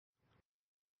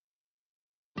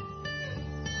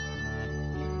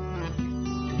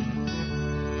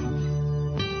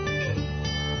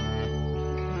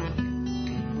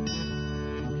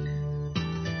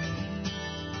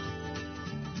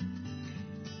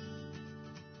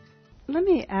Let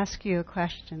me ask you a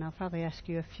question. I'll probably ask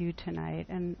you a few tonight.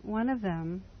 And one of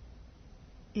them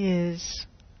is,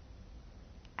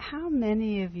 how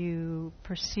many of you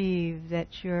perceive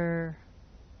that your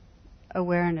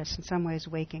awareness in some ways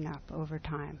waking up over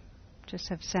time? Just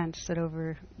have sense that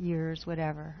over years,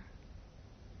 whatever.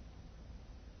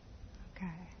 Okay.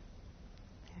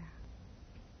 Yeah.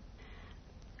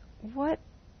 What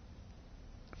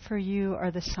for you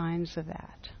are the signs of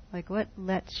that? Like what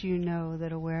lets you know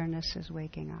that awareness is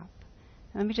waking up?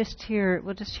 Let me just hear,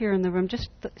 we'll just hear in the room, just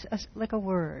like a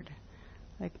word.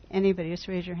 Like anybody, just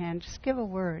raise your hand, just give a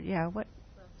word. Yeah, what?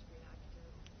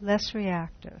 Less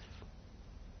reactive.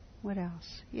 What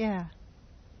else? Yeah.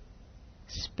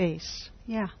 Space.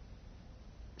 Yeah.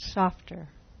 Softer.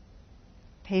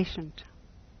 Patient.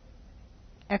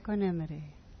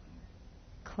 Equanimity.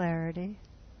 Clarity.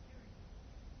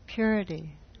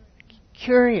 Purity.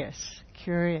 Curious.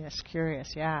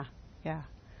 Curious. Yeah.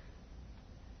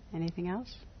 Anything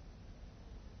else?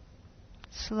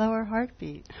 Slower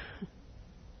heartbeat.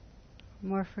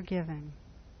 More forgiving.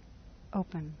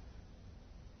 Open.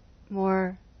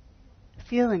 More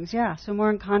feelings, yeah. So more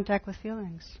in contact with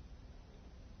feelings.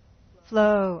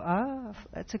 Flow.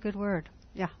 That's a good word.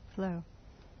 Yeah, flow.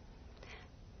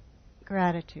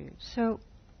 Gratitude. So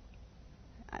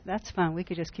that's fun. We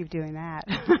could just keep doing that.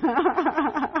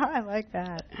 I like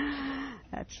that.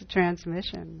 That's the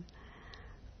transmission.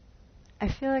 I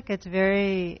feel like it's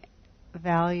very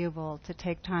valuable to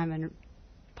take time and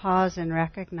pause and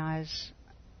recognize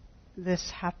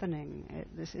this happening.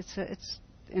 It's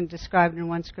described in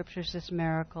one scripture as this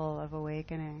miracle of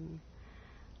awakening.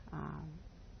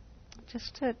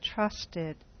 Just to trust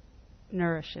it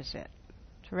nourishes it.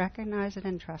 To recognize it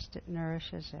and trust it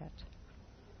nourishes it.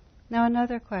 Now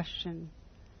another question.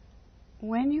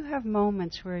 When you have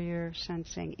moments where you're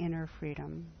sensing inner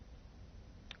freedom,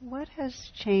 what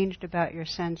has changed about your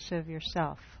sense of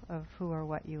yourself, of who or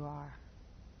what you are?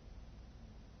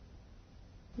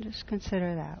 Just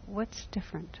consider that. What's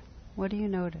different? What do you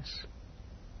notice?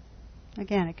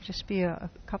 Again, it could just be a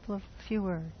few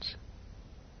words.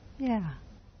 Yeah.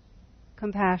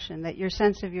 Compassion, that your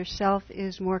sense of yourself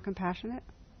is more compassionate?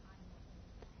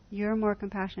 You're more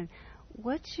compassionate.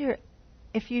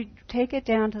 If you take it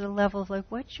down to the level of like,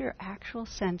 what's your actual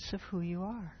sense of who you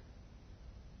are?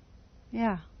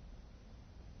 Yeah.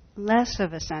 Less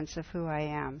of a sense of who I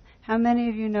am. How many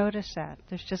of you notice that?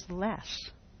 There's just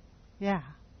less. Yeah.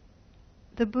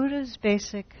 The Buddha's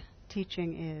basic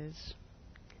teaching is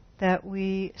that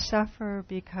we suffer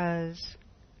because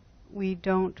we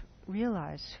don't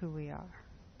realize who we are.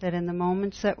 That in the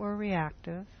moments that we're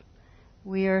reactive,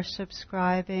 we are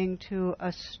subscribing to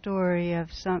a story of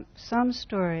some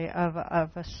story of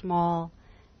a small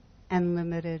and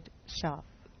limited self.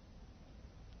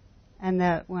 And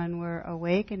that when we're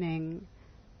awakening,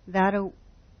 that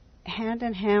hand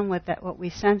in hand with that, what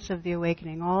we sense of the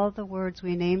awakening, all the words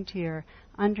we named here,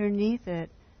 underneath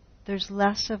it, there's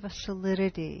less of a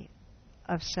solidity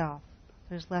of self.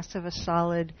 There's less of a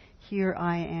solid, here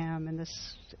I am, and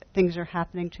things are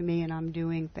happening to me, and I'm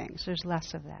doing things. There's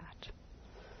less of that.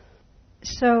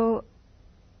 So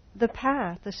the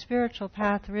path, the spiritual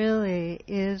path, really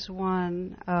is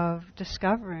one of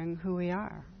discovering who we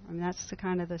are. I mean, that's the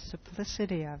kind of the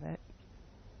simplicity of it.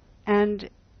 And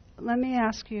let me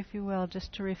ask you, if you will,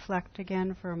 just to reflect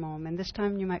again for a moment. This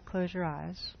time you might close your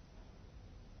eyes.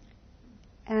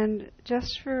 And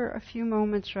just for a few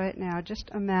moments right now,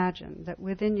 just imagine that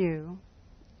within you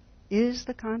is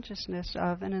the consciousness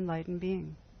of an enlightened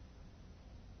being.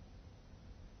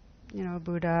 You know,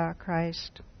 Buddha,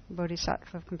 Christ,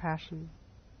 Bodhisattva of compassion.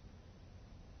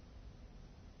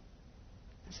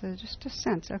 So just a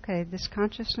sense, okay, this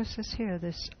consciousness is here,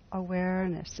 this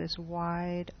awareness, this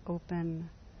wide, open,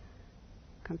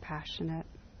 compassionate,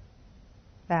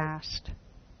 vast,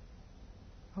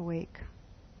 awake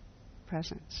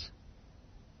presence.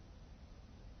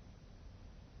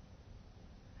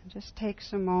 And just take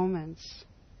some moments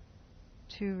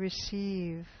to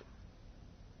receive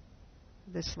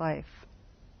this life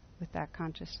with that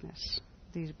consciousness,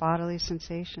 these bodily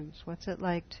sensations. What's it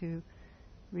like to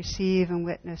receive and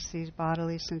witness these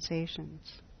bodily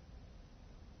sensations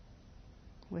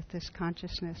with this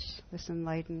consciousness, this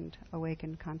enlightened,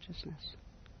 awakened consciousness?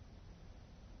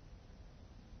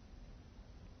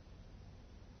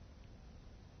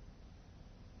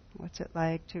 What's it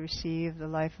like to receive the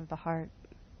life of the heart,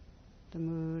 the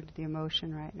mood, the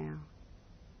emotion right now?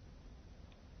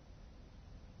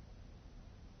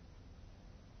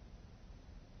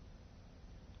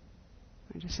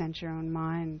 And just sense your own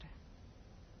mind,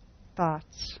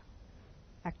 thoughts,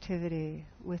 activity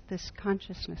with this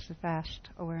consciousness of vast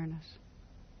awareness.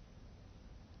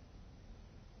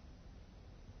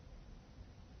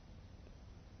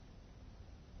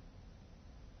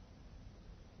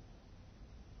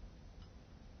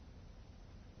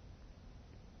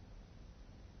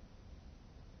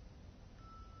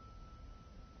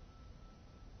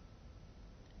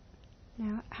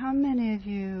 Now, how many of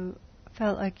you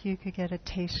felt like you could get a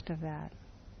taste of that?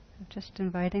 Just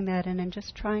inviting that in and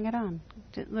just trying it on.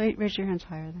 Raise your hands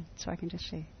higher then, so I can just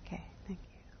see. Okay, thank you.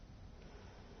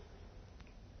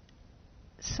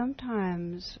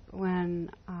 Sometimes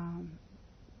when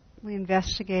we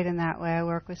investigate in that way, I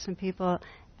work with some people,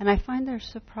 and I find they're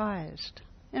surprised,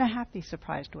 in a happy,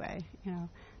 surprised way,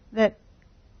 that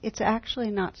it's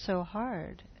actually not so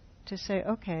hard to say,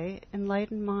 okay,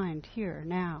 enlightened mind, here,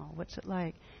 now, what's it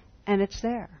like? And it's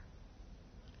there.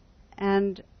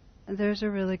 And there's a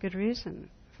really good reason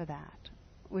for that,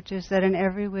 which is that in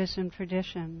every wisdom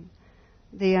tradition,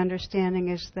 the understanding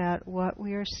is that what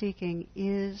we are seeking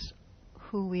is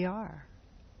who we are.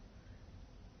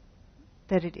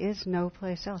 That it is no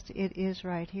place else. It is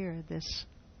right here, this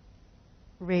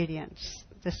radiance,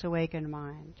 this awakened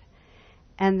mind.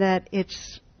 And that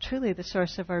it's truly the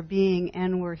source of our being,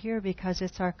 and we're here because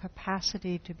it's our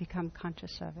capacity to become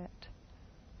conscious of it.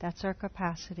 That's our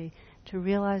capacity to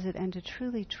realize it and to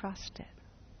truly trust it.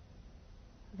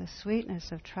 The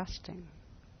sweetness of trusting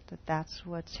that that's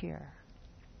what's here.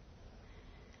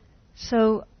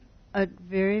 So a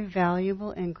very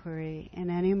valuable inquiry in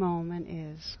any moment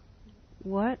is,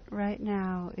 what right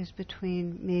now is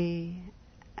between me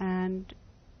and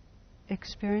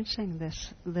experiencing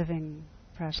this living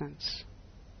presence?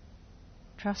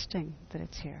 Trusting that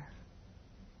it's here.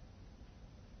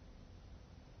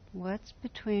 What's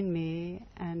between me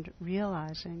and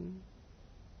realizing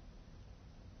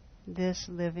this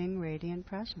living, radiant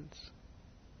presence?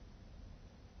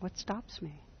 What stops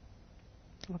me?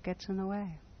 What gets in the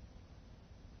way?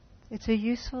 It's a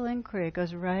useful inquiry. It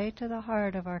goes right to the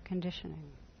heart of our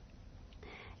conditioning.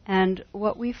 And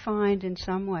what we find in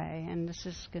some way, and this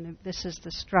is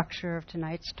the structure of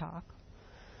tonight's talk,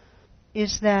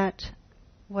 is that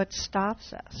what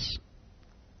stops us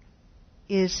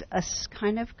is a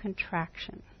kind of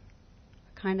contraction,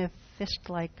 a kind of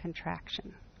fist-like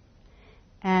contraction.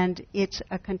 And it's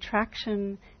a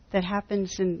contraction that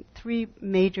happens in three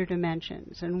major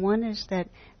dimensions. And one is that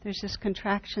there's this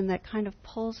contraction that kind of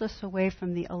pulls us away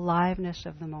from the aliveness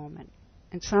of the moment.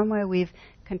 In some way we've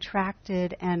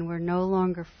contracted and we're no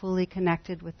longer fully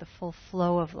connected with the full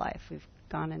flow of life. We've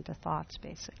gone into thoughts,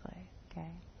 basically.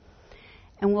 Okay?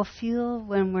 And we'll feel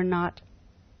when we're not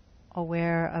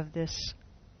aware of this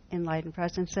enlightened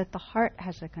presence that the heart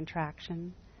has a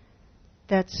contraction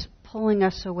that's pulling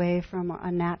us away from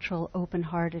a natural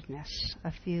open-heartedness,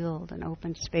 a field, an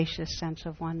open, spacious sense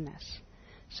of oneness.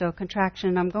 So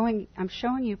contraction, I'm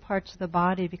showing you parts of the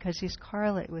body because these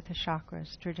correlate with the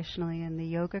chakras traditionally in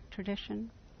the yogic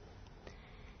tradition.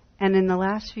 And in the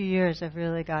last few years I've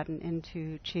really gotten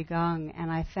into Qigong, and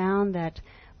I found that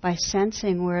by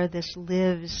sensing where this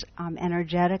lives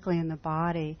energetically in the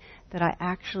body, that I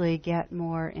actually get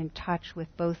more in touch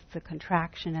with both the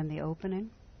contraction and the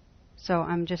opening. So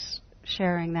I'm just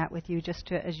sharing that with you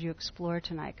just as you explore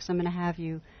tonight, because I'm going to have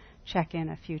you check in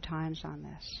a few times on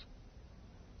this.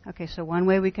 Okay, so one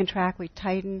way we contract, we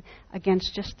tighten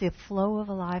against just the flow of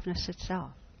aliveness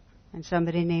itself. And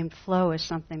somebody named flow is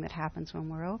something that happens when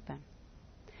we're open.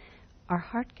 Our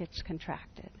heart gets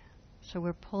contracted. So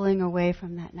we're pulling away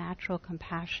from that natural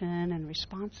compassion and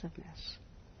responsiveness.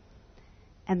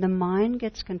 And the mind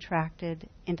gets contracted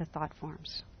into thought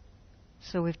forms.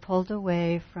 So we've pulled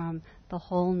away from the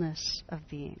wholeness of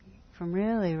being, from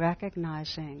really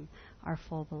recognizing our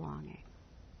full belonging.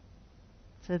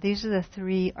 So these are the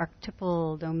three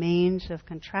archetypal domains of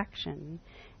contraction,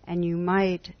 and you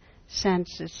might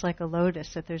sense it's like a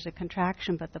lotus, that there's a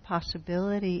contraction, but the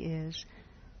possibility is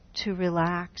to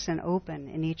relax and open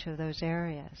in each of those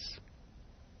areas.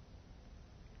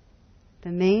 The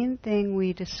main thing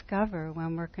we discover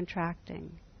when we're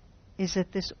contracting is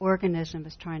that this organism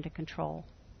is trying to control.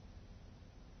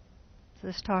 So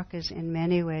this talk is in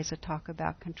many ways a talk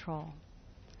about control.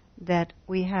 That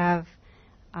we have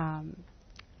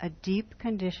a deep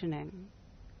conditioning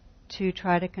to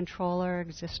try to control our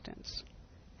existence.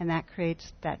 And that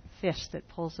creates that fist that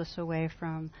pulls us away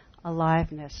from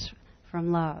aliveness,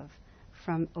 from love,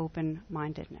 from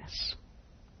open-mindedness.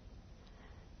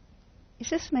 Is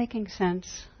this making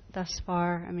sense thus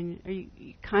far? I mean, are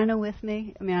you kind of with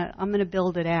me? I mean, I'm going to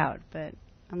build it out, but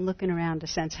I'm looking around to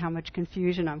sense how much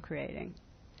confusion I'm creating.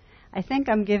 I think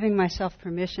I'm giving myself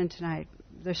permission tonight.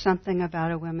 There's something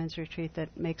about a women's retreat that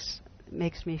makes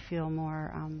me feel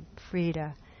more free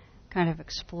to kind of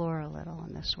explore a little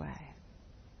in this way.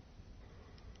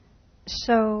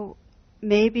 So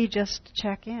maybe just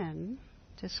check in,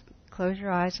 just close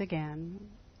your eyes again,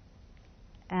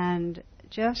 and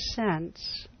just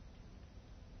sense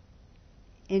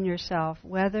in yourself,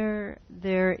 whether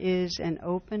there is an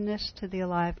openness to the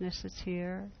aliveness that's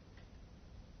here,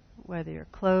 whether you're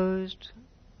closed,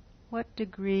 what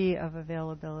degree of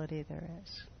availability there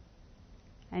is.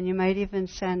 And you might even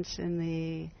sense in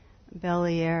the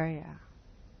belly area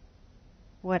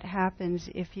what happens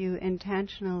if you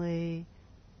intentionally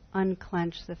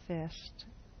unclench the fist,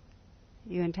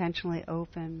 you intentionally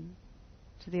open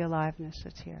to the aliveness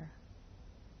that's here.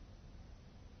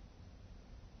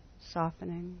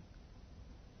 Softening,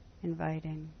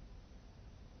 inviting,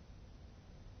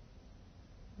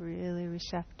 really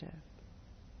receptive.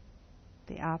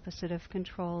 The opposite of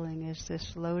controlling is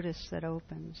this lotus that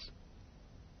opens.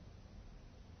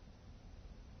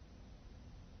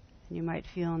 And you might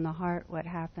feel in the heart what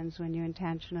happens when you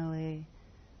intentionally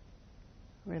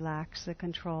relax the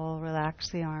control,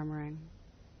 relax the armoring.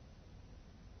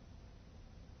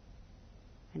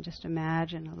 And just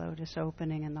imagine a lotus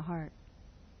opening in the heart.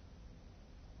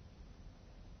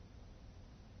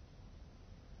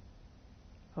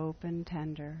 Open,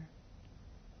 tender.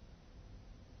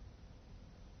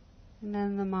 And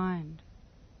then the mind.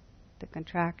 The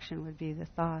contraction would be the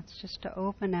thoughts, just to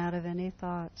open out of any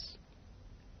thoughts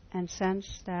and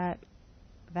sense that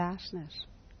vastness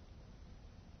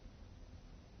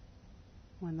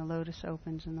when the lotus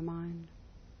opens in the mind.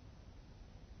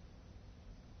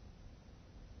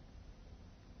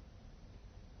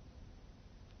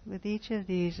 With each of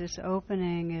these, this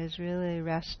opening is really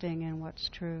resting in what's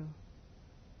true,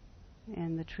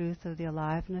 in the truth of the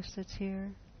aliveness that's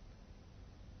here,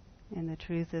 in the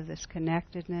truth of this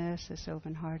connectedness, this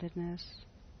open-heartedness,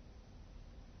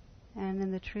 and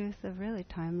in the truth of really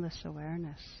timeless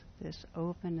awareness, this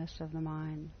openness of the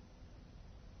mind.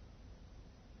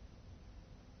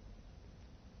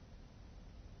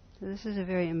 So this is a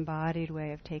very embodied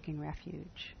way of taking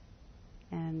refuge.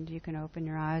 And you can open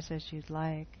your eyes as you'd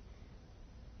like.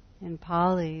 In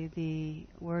Pali, the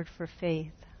word for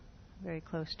faith, very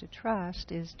close to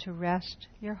trust, is to rest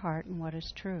your heart in what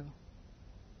is true.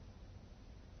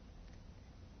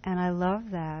 And I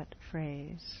love that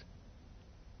phrase.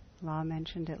 La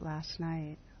mentioned it last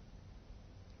night.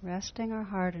 Resting our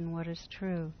heart in what is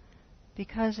true,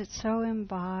 because it's so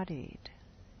embodied.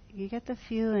 You get the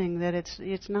feeling that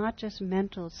it's not just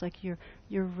mental. It's like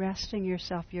you're resting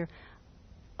yourself. You're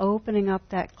opening up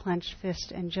that clenched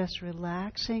fist and just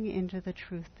relaxing into the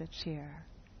truth that's here.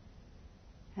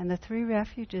 And the three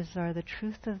refuges are the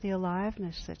truth of the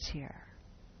aliveness that's here.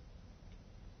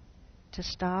 To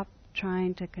stop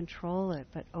trying to control it,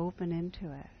 but open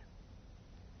into it.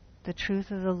 The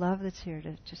truth of the love that's here,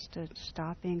 to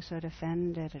stop being so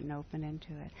defended and open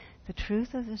into it. The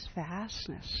truth of this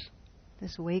vastness,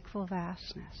 this wakeful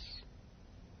vastness.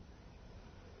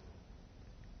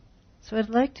 So I'd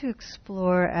like to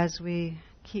explore, as we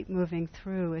keep moving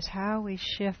through, is how we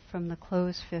shift from the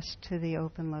closed fist to the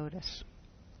open lotus.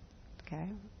 Okay?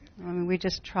 I mean, we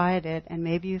just tried it, and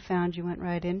maybe you found you went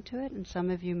right into it, and some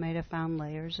of you might have found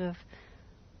layers of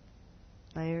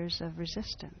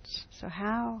resistance. So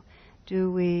how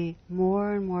do we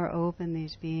more and more open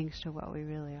these beings to what we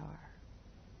really are?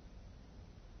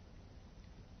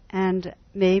 And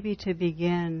maybe to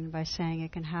begin by saying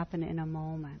it can happen in a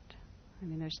moment. I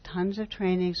mean, there's tons of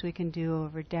trainings we can do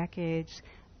over decades,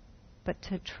 but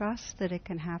to trust that it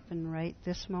can happen right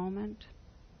this moment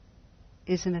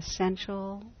is an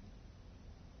essential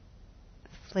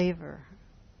flavor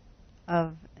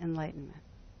of enlightenment.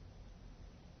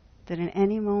 That in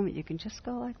any moment you can just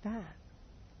go like that.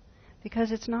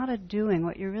 Because it's not a doing.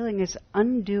 What you're really is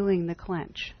undoing the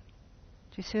clench.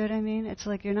 Do you see what I mean? It's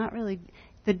like you're not really...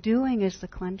 The doing is the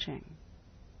clenching.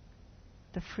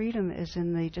 The freedom is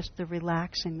in the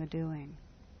relaxing, the doing.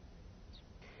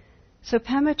 So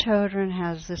Pema Chodron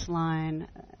has this line,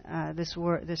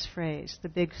 this phrase, the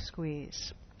big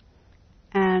squeeze.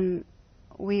 And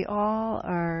we all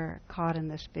are caught in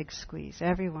this big squeeze,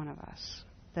 every one of us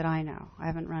that I know. I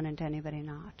haven't run into anybody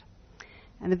not.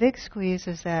 And the big squeeze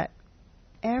is that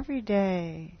every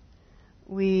day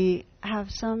we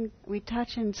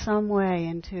touch in some way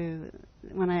into,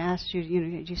 when I asked you,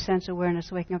 do you sense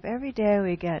awareness waking up? Every day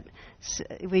we get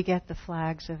the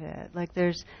flags of it. Like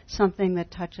there's something that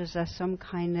touches us, some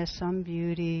kindness, some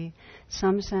beauty,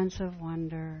 some sense of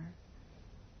wonder,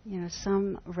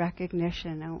 some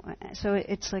recognition. So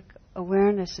it's like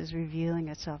awareness is revealing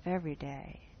itself every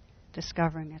day,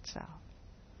 discovering itself.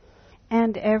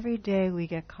 And every day we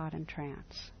get caught in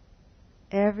trance.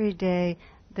 Every day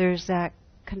there's that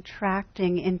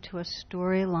contracting into a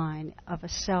storyline of a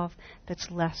self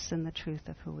that's less than the truth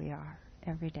of who we are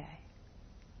every day.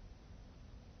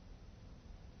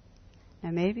 Now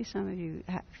maybe some of you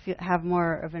have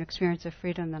more of an experience of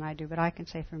freedom than I do, but I can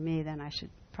say for me, then I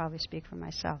should probably speak for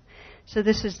myself. So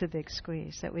this is the big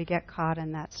squeeze, that we get caught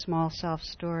in that small self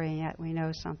story, and yet we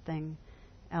know something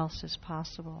else is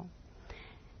possible.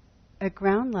 At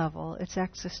ground level, it's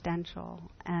existential,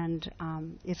 and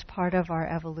it's part of our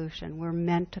evolution. We're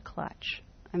meant to clutch.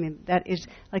 I mean, that is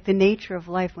like the nature of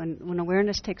life. When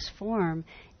awareness takes form,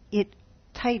 it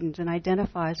tightens and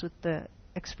identifies with the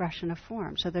expression of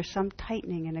form. So there's some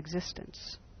tightening in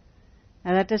existence.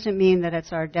 Now that doesn't mean that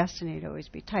it's our destiny to always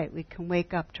be tight. We can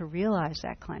wake up to realize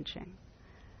that clenching.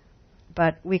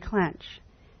 But we clench.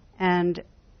 And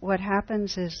what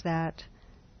happens is that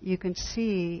you can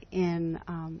see in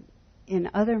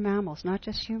other mammals, not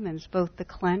just humans, both the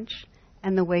clench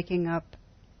and the waking up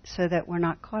so that we're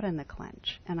not caught in the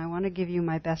clench. And I want to give you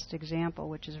my best example,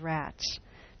 which is rats,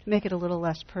 to make it a little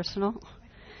less personal.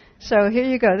 So here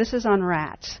you go. This is on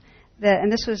rats.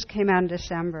 And this came out in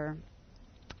December.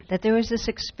 That there was this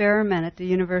experiment at the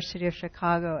University of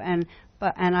Chicago, and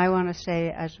I want to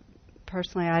say, as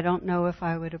personally, I don't know if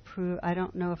I would approve. I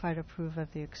don't know if I'd approve of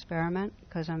the experiment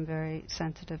because I'm very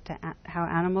sensitive to how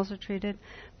animals are treated.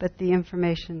 But the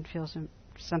information feels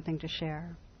something to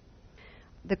share.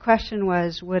 The question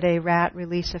was, would a rat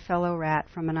release a fellow rat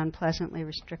from an unpleasantly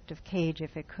restrictive cage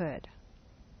if it could?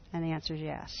 And the answer is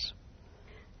yes.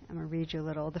 I'm going to read you a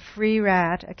little. The free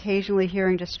rat, occasionally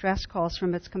hearing distress calls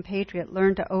from its compatriot,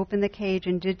 learned to open the cage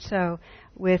and did so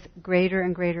with greater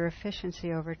and greater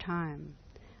efficiency over time.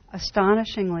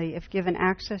 Astonishingly, if given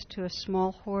access to a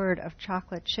small hoard of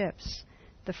chocolate chips,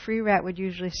 the free rat would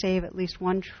usually save at least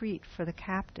one treat for the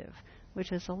captive,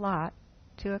 which is a lot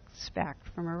to expect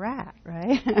from a rat,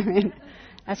 right? I mean,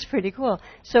 that's pretty cool.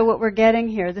 So what we're getting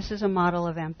here, this is a model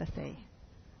of empathy.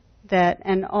 That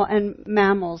and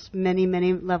mammals, many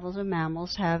levels of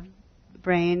mammals have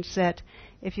brains that,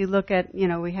 if you look at,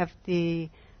 we have the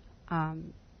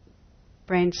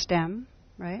brain stem,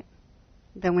 right?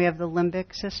 Then we have the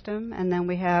limbic system, and then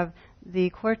we have the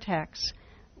cortex.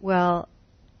 Well,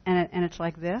 and it's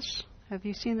like this. Have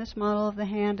you seen this model of the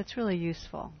hand? It's really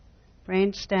useful.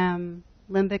 Brain stem,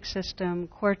 limbic system,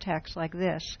 cortex, like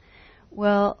this.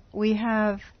 Well, we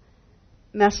have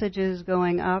messages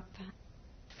going up,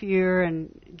 fear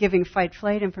and giving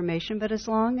fight-flight information, but as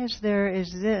long as there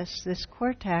is this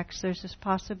cortex, there's this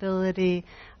possibility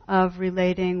of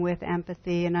relating with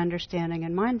empathy and understanding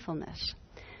and mindfulness.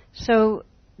 So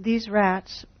these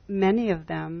rats, many of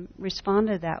them,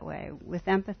 responded that way with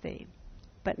empathy,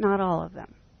 but not all of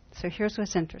them. So here's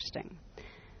what's interesting.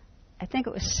 I think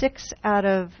it was 6 out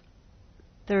of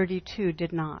 32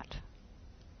 did not.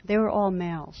 They were all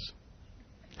males.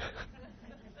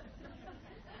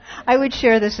 I would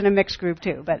share this in a mixed group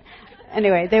too, but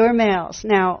anyway, they were males.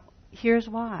 Now, here's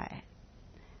why.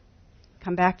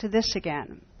 Come back to this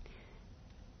again.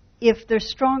 If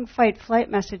there's strong fight-flight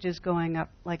messages going up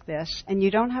like this, and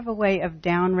you don't have a way of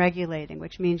down-regulating,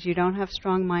 which means you don't have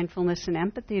strong mindfulness and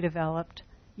empathy developed,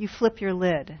 you flip your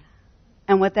lid.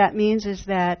 And what that means is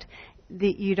that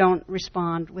you don't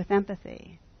respond with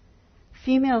empathy.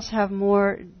 Females have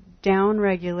more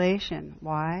down-regulation.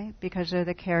 Why? Because they're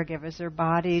the caregivers. Their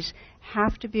bodies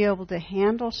have to be able to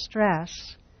handle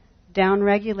stress,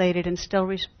 down-regulated, and still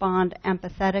respond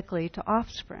empathetically to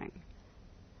offspring.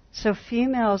 So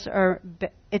females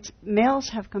males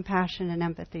have compassion and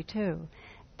empathy too.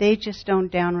 They just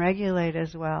don't down-regulate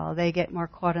as well. They get more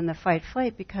caught in the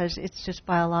fight-flight because it's just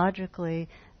biologically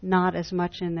not as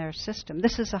much in their system.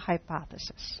 This is a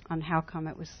hypothesis on how come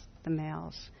it was the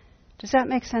males. Does that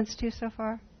make sense to you so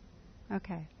far?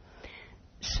 Okay.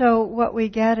 So what we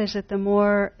get is that the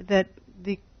more that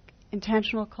the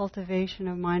intentional cultivation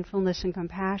of mindfulness and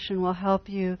compassion will help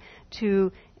you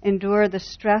to endure the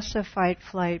stress of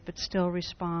fight-flight, but still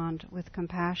respond with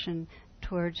compassion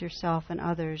towards yourself and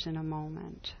others in a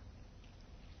moment.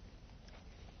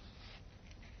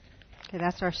 Okay,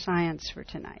 that's our science for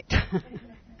tonight.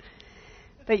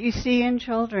 But you see in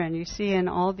children, you see in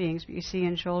all beings, but you see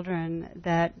in children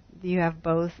that you have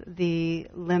both the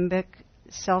limbic,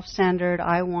 self-centered,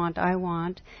 I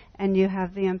want, and you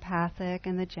have the empathic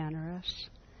and the generous.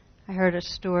 I heard a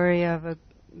story of a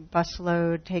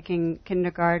busload taking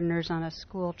kindergartners on a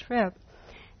school trip,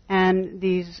 and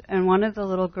one of the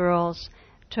little girls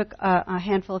took a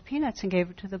handful of peanuts and gave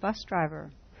it to the bus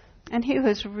driver. And he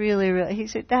was really, he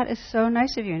said, "That is so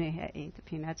nice of you," and he ate the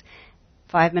peanuts.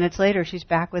 5 minutes later, she's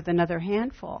back with another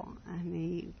handful. And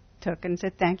he took and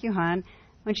said, "Thank you, hon."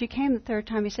 When she came the third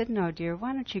time, he said, "No, dear,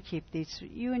 why don't you keep these?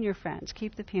 You and your friends,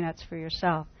 keep the peanuts for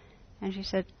yourself." And she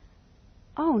said,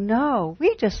 "Oh, no,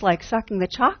 we just like sucking the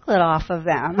chocolate off of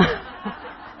them."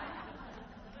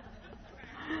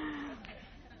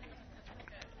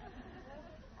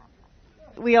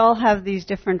 we all have these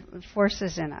different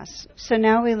forces in us. So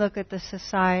now we look at the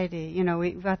society. You know,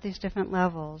 we've got these different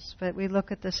levels, but we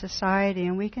look at the society,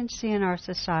 and we can see in our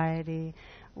society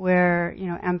where, you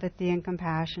know, empathy and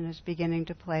compassion is beginning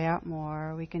to play out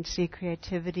more. We can see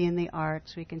creativity in the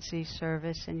arts. We can see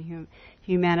service in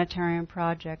humanitarian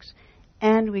projects.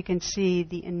 And we can see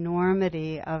the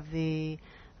enormity of the,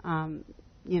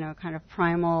 you know, kind of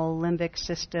primal limbic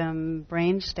system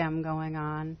brainstem going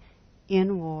on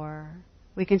in war.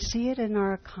 We can see it in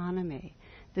our economy.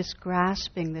 This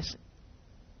grasping, this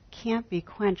can't be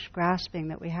quenched grasping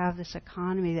that we have this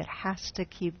economy that has to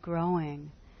keep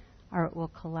growing or it will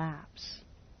collapse.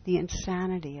 The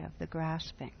insanity of the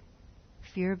grasping,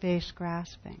 fear-based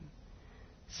grasping.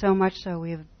 So much so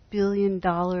we have $1 billion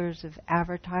of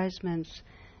advertisements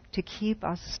to keep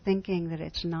us thinking that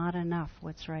it's not enough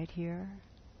what's right here.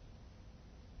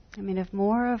 I mean, if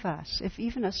more of us, if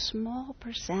even a small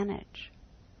percentage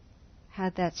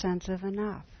had that sense of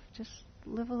enough, just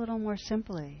live a little more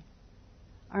simply,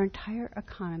 our entire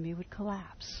economy would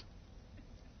collapse.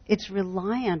 It's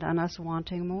reliant on us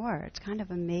wanting more. It's kind of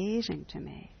amazing to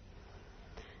me.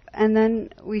 And then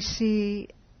we see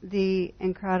the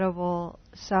incredible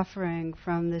suffering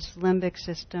from this limbic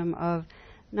system of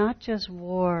not just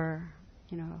war,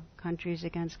 you know, countries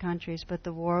against countries, but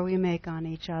the war we make on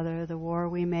each other, the war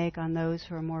we make on those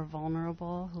who are more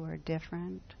vulnerable, who are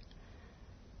different.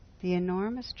 The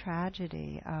enormous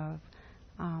tragedy of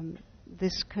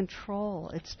this control.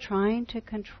 It's trying to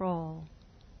control,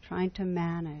 trying to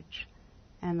manage,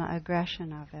 and the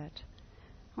aggression of it.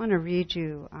 I want to read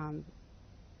you,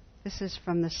 this is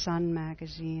from the Sun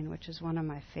magazine, which is one of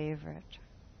my favorite.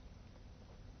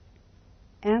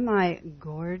 Am I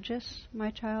gorgeous, my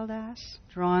child asks,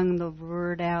 drawing the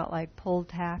word out like pulled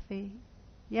taffy.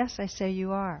 Yes, I say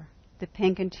you are. The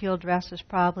pink and teal dress is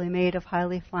probably made of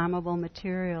highly flammable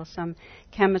material, some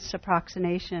chemist's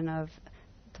approximation of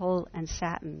tulle and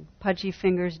satin. Pudgy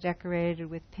fingers decorated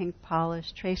with pink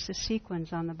polish trace the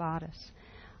sequins on the bodice.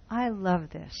 I love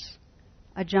this.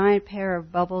 A giant pair of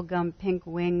bubblegum pink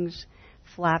wings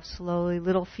flap slowly,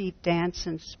 little feet dance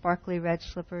in sparkly red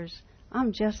slippers.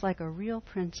 I'm just like a real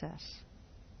princess.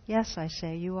 Yes, I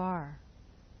say, you are.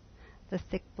 The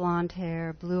thick blonde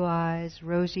hair, blue eyes,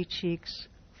 rosy cheeks,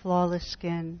 flawless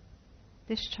skin.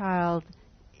 This child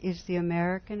is the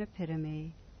American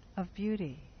epitome of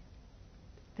beauty.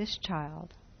 This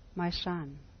child, my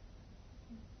son.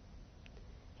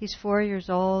 He's 4 years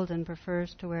old and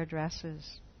prefers to wear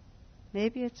dresses.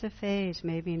 Maybe it's a phase,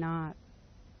 maybe not.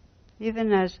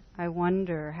 Even as I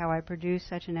wonder how I produce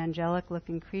such an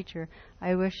angelic-looking creature,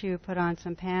 I wish he would put on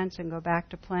some pants and go back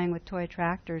to playing with toy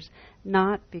tractors,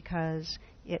 not because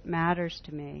it matters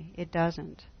to me, it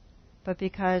doesn't, but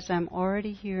because I'm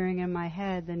already hearing in my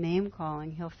head the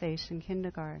name-calling he'll face in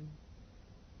kindergarten.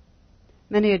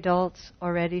 Many adults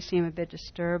already seem a bit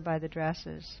disturbed by the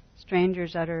dresses.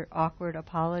 Strangers utter awkward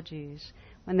apologies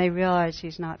when they realize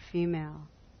he's not female.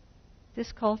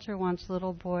 This culture wants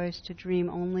little boys to dream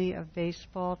only of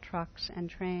baseball, trucks, and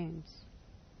trains.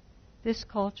 This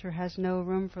culture has no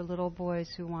room for little boys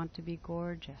who want to be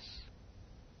gorgeous.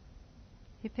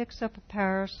 He picks up a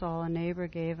parasol a neighbor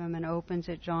gave him and opens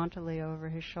it jauntily over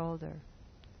his shoulder.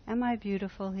 Am I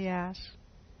beautiful, he asks.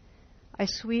 I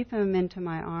sweep him into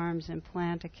my arms and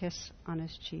plant a kiss on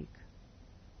his cheek.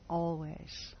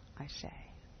 Always, I say.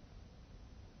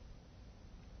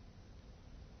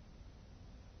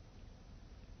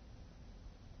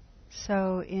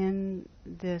 So in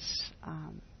this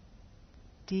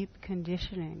deep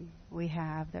conditioning we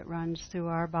have that runs through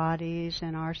our bodies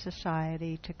and our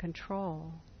society to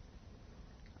control,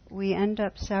 we end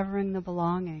up severing the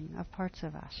belonging of parts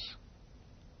of us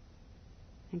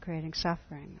and creating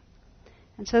suffering.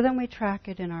 And so then we track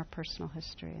it in our personal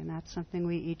history, and that's something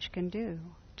we each can do.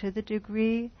 To the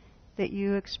degree that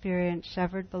you experience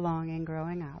severed belonging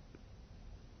growing up,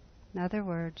 in other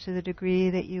words, to the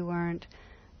degree that you weren't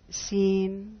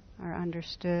seen or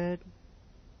understood,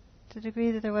 to the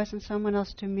degree that there wasn't someone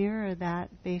else to mirror that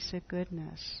basic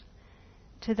goodness,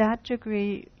 to that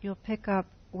degree you'll pick up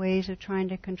ways of trying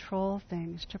to control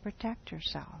things to protect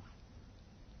yourself.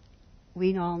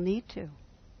 We all need to.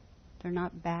 They're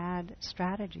not bad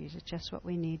strategies, it's just what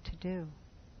we need to do.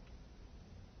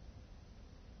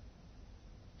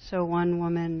 So one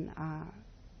woman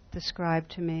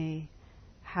described to me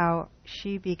how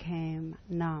she became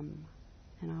numb.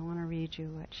 And I want to read you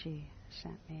what she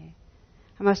sent me.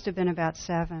 I must have been about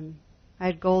 7. I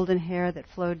had golden hair that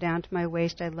flowed down to my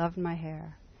waist. I loved my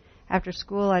hair. After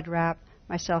school, I'd wrap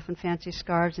myself in fancy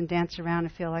scarves and dance around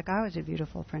and feel like I was a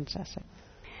beautiful princess.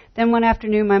 Then one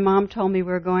afternoon, my mom told me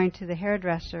we were going to the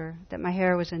hairdresser, that my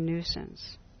hair was a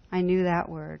nuisance. I knew that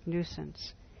word,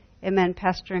 nuisance. It meant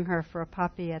pestering her for a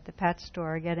puppy at the pet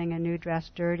store, getting a new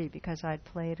dress dirty because I'd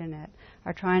played in it,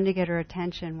 or trying to get her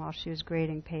attention while she was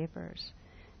grading papers.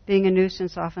 Being a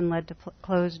nuisance often led to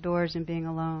closed doors and being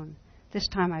alone. This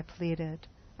time I pleaded.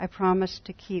 I promised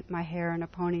to keep my hair in a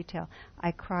ponytail.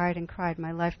 I cried and cried.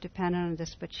 My life depended on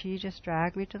this, but she just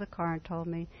dragged me to the car and told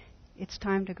me, it's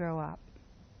time to grow up.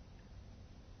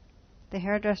 The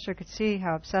hairdresser could see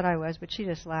how upset I was, but she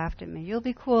just laughed at me. You'll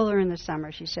be cooler in the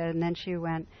summer, she said, and then she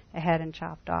went ahead and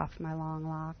chopped off my long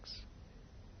locks.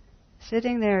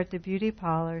 Sitting there at the beauty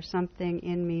parlor, something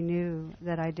in me knew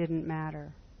that I didn't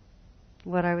matter.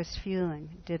 What I was feeling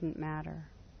didn't matter.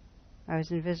 I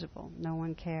was invisible. No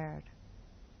one cared.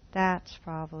 That's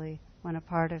probably when a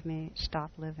part of me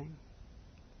stopped living.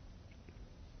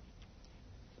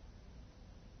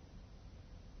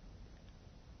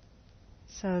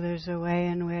 So there's a way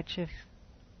in which if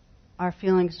our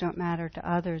feelings don't matter to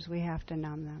others, we have to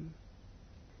numb them.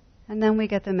 And then we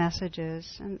get the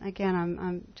messages. And again,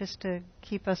 I'm just to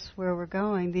keep us where we're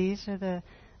going, these are the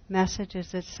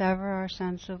messages that sever our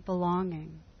sense of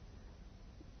belonging.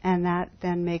 And that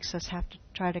then makes us have to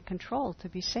try to control to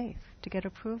be safe, to get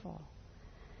approval.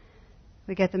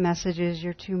 We get the messages,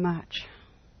 you're too much.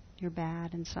 You're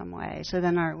bad in some way. So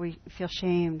then we feel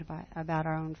shamed about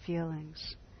our own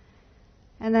feelings.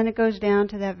 And then it goes down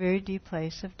to that very deep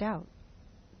place of doubt.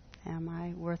 Am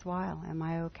I worthwhile? Am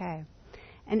I okay?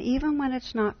 And even when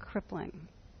it's not crippling,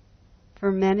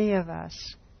 for many of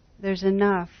us, there's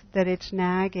enough that it's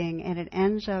nagging and it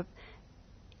ends up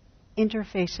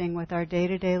interfacing with our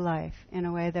day-to-day life in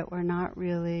a way that we're not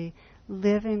really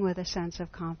living with a sense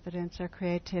of confidence or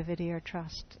creativity or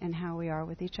trust in how we are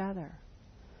with each other.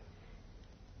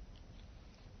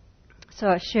 So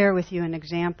I'll share with you an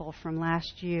example from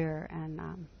last year, and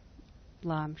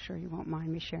La, I'm sure you won't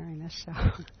mind me sharing this. So,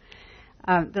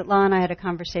 that La and I had a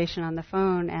conversation on the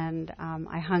phone, and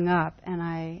I hung up, and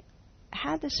I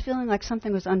had this feeling like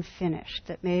something was unfinished,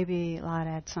 that maybe La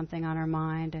had something on her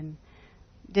mind and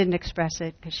didn't express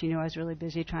it because she knew I was really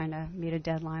busy trying to meet a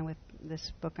deadline with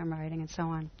this book I'm writing and so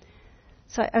on.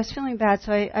 So I was feeling bad,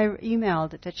 so I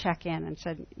emailed to check in and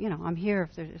said, I'm here.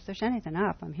 If there's anything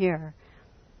up, I'm here.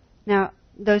 Now,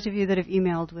 those of you that have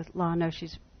emailed with La know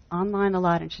she's online a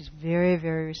lot and she's very,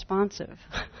 very responsive.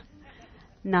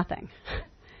 Nothing.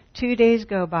 2 days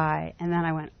go by, and then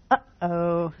I went,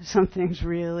 uh-oh, something's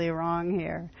really wrong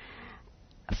here.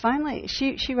 Finally,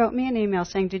 she wrote me an email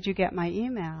saying, did you get my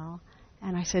email?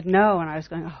 And I said, no, and I was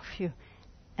going, oh, phew.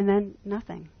 And then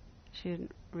nothing. She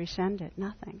didn't resend it,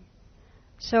 nothing.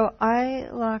 So I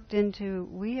locked into,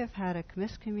 we have had a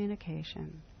miscommunication.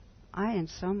 I, in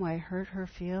some way, hurt her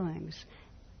feelings.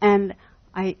 And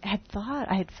I had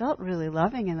felt really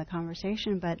loving in the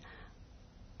conversation, but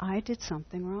I did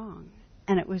something wrong.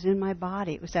 And it was in my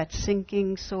body. It was that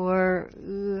sinking, sore,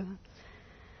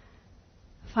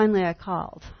 Finally, I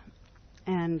called.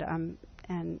 And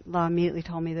La immediately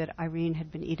told me that Irene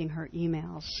had been eating her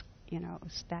emails. It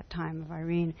was that time of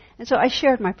Irene. And so I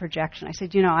shared my projection. I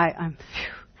said, I'm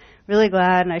really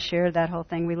glad, and I shared that whole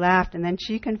thing. We laughed, and then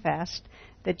she confessed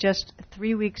that just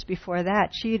 3 weeks before that,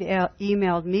 she'd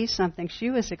emailed me something she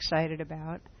was excited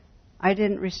about. I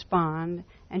didn't respond,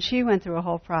 and she went through a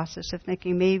whole process of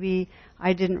thinking maybe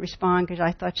I didn't respond because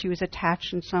I thought she was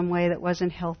attached in some way that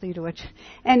wasn't healthy to it.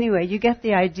 Anyway, you get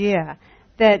the idea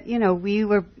that,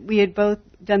 we had both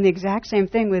done the exact same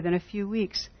thing within a few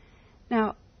weeks.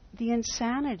 Now, the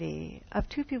insanity of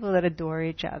two people that adore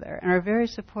each other and are very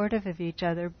supportive of each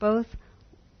other, both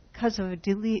because of a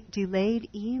delayed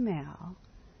email,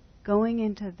 going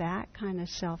into that kind of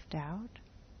self-doubt.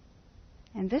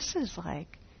 And this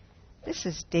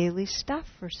is daily stuff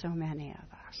for so many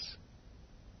of us.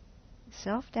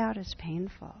 Self-doubt is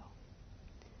painful.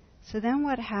 So then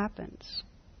what happens?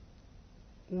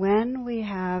 When we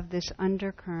have this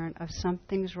undercurrent of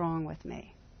something's wrong with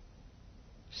me,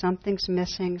 something's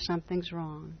missing, something's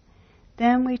wrong,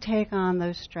 then we take on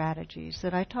those strategies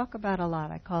that I talk about a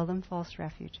lot. I call them false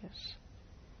refuges.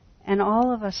 And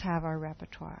all of us have our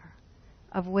repertoire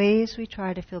of ways we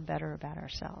try to feel better about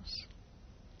ourselves.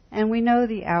 And we know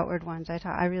the outward ones.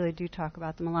 I really do talk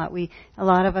about them a lot. A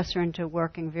lot of us are into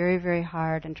working very, very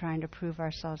hard and trying to prove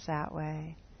ourselves that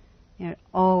way.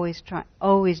 Always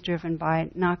driven by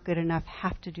not good enough,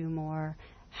 have to do more,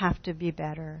 have to be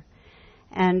better.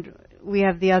 And we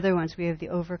have the other ones. We have the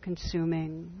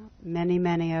over-consuming.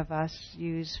 Many of us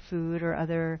use food or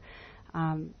other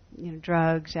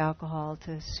drugs, alcohol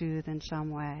to soothe in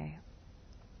some way.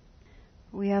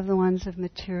 We have the ones of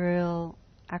material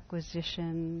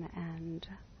acquisition and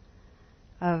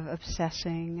of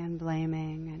obsessing and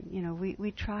blaming. And,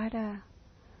 we try to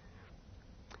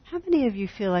How many of you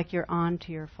feel like you're on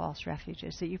to your false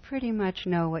refuges, that you pretty much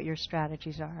know what your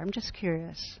strategies are? I'm just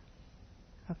curious.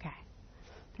 Okay.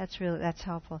 That's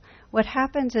helpful. What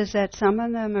happens is that some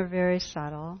of them are very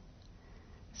subtle.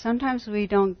 Sometimes we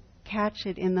don't catch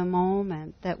it in the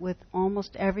moment, that with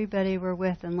almost everybody we're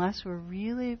with, unless we're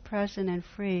really present and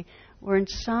free, we're in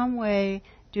some way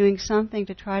doing something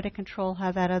to try to control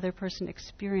how that other person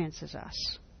experiences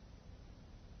us.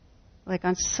 Like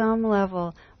on some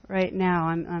level, right now,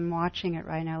 I'm watching it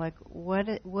right now, like what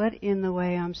in the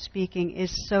way I'm speaking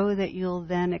is so that you'll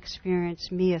then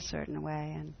experience me a certain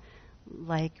way and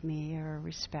like me or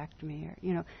respect me,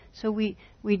 or so we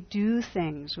do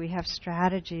things, we have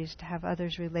strategies to have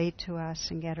others relate to us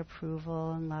and get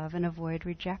approval and love and avoid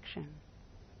rejection.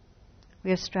 We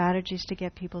have strategies to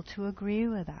get people to agree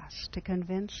with us, to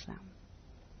convince them.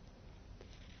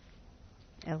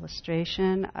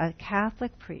 Illustration: a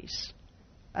Catholic priest,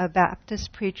 a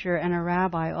Baptist preacher, and a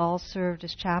rabbi all served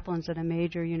as chaplains at a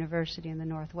major university in the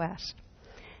Northwest.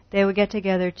 They would get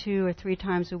together 2 or 3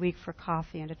 times a week for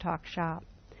coffee and to talk shop.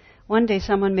 One day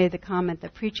someone made the comment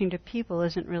that preaching to people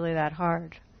isn't really that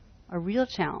hard. A real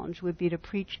challenge would be to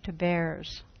preach to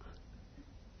bears.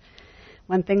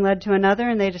 One thing led to another,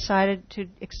 and they decided to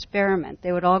experiment.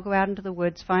 They would all go out into the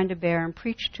woods, find a bear, and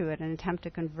preach to it and attempt to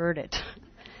convert it.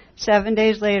 7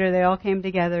 days later, they all came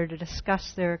together to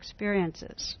discuss their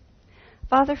experiences.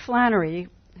 Father Flannery,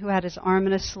 who had his arm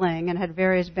in a sling and had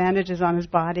various bandages on his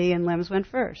body and limbs, went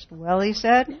first. Well, he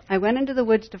said, I went into the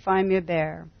woods to find me a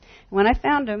bear. When I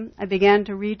found him, I began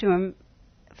to read to him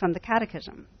from the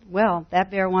catechism. Well, that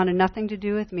bear wanted nothing to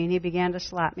do with me, and he began to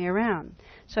slap me around.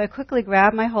 So I quickly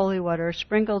grabbed my holy water,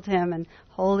 sprinkled him, and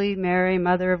Holy Mary,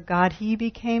 Mother of God, he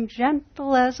became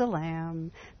gentle as a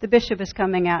lamb. The bishop is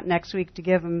coming out next week to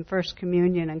give him First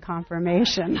Communion and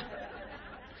confirmation.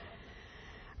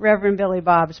 Reverend Billy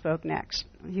Bob spoke next.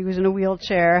 He was in a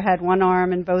wheelchair, had one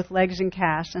arm and both legs in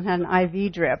casts, and had an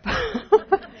IV drip.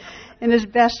 In his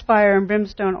best fire and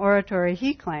brimstone oratory,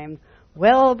 he claimed,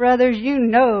 well, brothers, you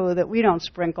know that we don't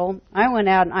sprinkle. I went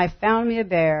out and I found me a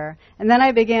bear, and then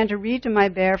I began to read to my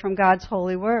bear from God's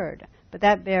holy word. But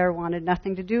that bear wanted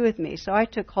nothing to do with me, so I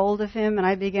took hold of him and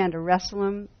I began to wrestle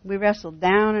him. We wrestled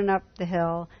down and up the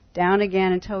hill, down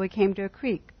again until we came to a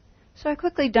creek. So I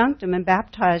quickly dunked him and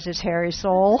baptized his hairy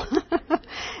soul.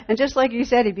 And just like you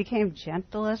said, he became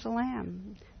gentle as a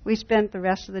lamb. We spent the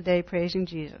rest of the day praising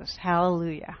Jesus.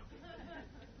 Hallelujah.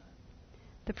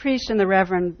 The priest and the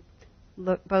reverend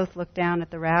both looked down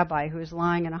at the rabbi, who was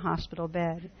lying in a hospital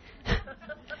bed.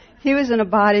 He was in a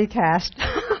body cast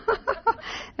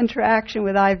and traction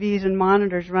with IVs and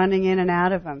monitors running in and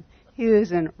out of him. He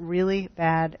was in really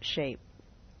bad shape.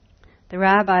 The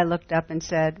rabbi looked up and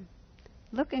said,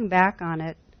 looking back on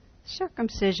it,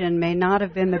 circumcision may not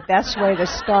have been the best way to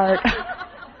start.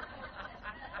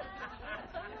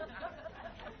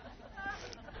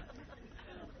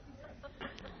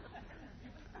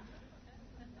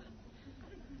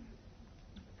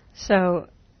 So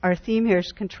our theme here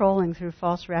is controlling through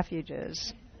false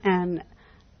refuges. And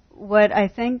what I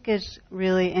think is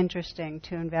really interesting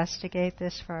to investigate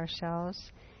this for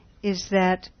ourselves is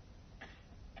that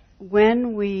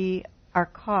when we are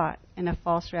caught in a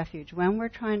false refuge, when we're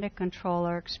trying to control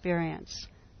our experience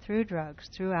through drugs,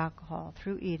 through alcohol,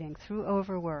 through eating, through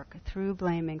overwork, through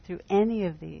blaming, through any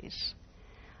of these,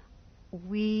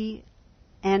 we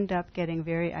end up getting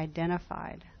very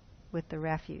identified with the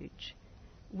refuge.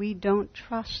 We don't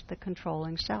trust the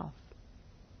controlling self.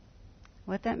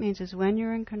 What that means is when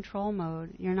you're in control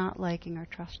mode, you're not liking or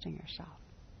trusting yourself.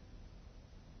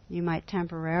 You might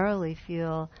temporarily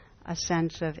feel a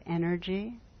sense of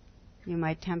energy. You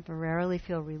might temporarily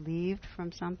feel relieved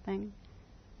from something.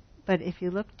 But if you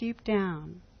look deep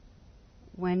down,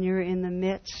 when you're in the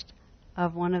midst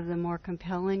of one of the more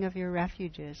compelling of your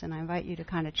refuges, and I invite you to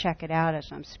kind of check it out as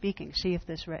I'm speaking, see if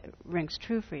this rings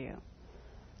true for you.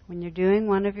 When you're doing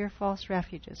one of your false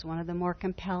refuges, one of the more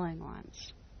compelling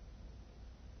ones,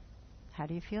 how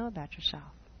do you feel about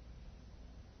yourself?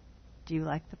 Do you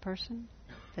like the person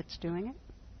that's doing it?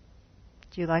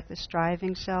 Do you like the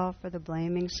striving self or the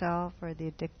blaming self or the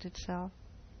addicted self?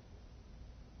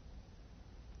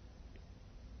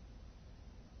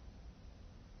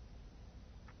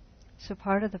 So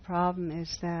part of the problem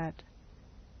is that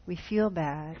we feel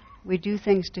bad. We do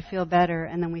things to feel better,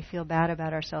 and then we feel bad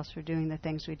about ourselves for doing the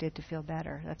things we did to feel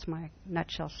better. That's my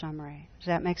nutshell summary. Does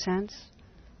that make sense?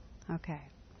 Okay.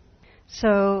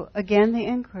 So again, the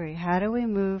inquiry, how do we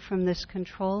move from this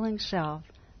controlling self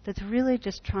that's really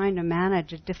just trying to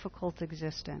manage a difficult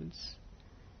existence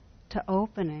to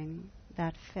opening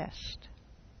that fist?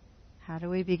 How do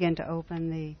we begin to open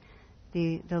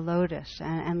the lotus,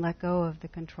 and let go of the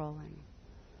controlling.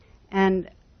 And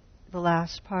the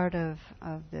last part of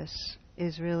this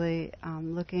is really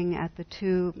looking at the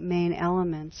two main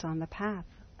elements on the path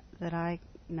that I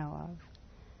know of.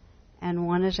 And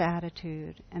one is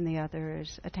attitude, and the other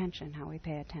is attention, how we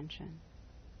pay attention.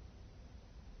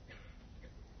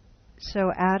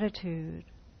 So attitude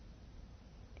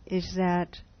is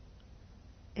that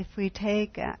if we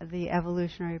take the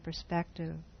evolutionary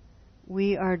perspective,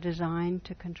 we are designed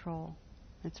to control.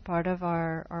 It's part of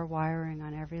our wiring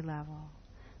on every level.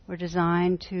 We're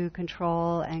designed to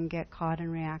control and get caught in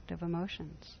reactive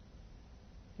emotions.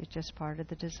 It's just part of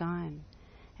the design.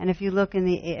 And if you look at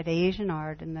Asian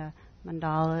art, in the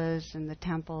mandalas and the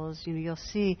temples, you'll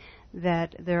see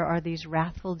that there are these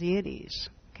wrathful deities,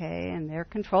 okay, and they're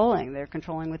controlling. They're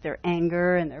controlling with their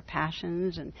anger and their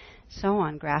passions and so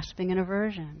on, grasping and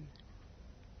aversion.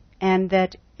 And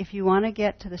that if you want to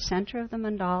get to the center of the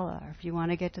mandala, or if you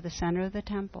want to get to the center of the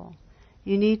temple,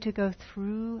 you need to go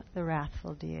through the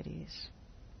wrathful deities.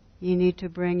 You need to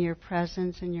bring your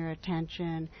presence and your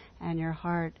attention and your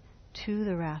heart to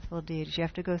the wrathful deities. You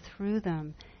have to go through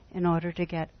them in order to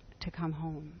come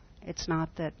home. It's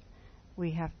not that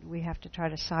we have to try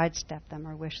to sidestep them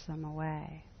or wish them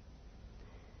away.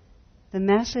 The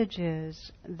message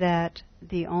is that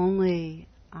the only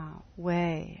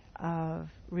way of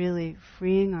really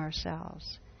freeing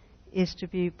ourselves is to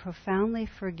be profoundly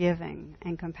forgiving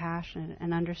and compassionate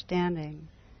and understanding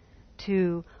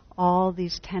to all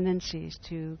these tendencies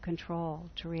to control,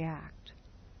 to react.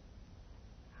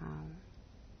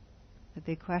 The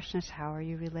big question is, how are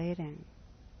you relating?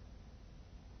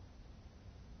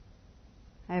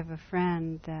 I have a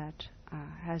friend that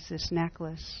has this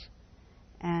necklace,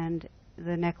 and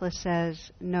the necklace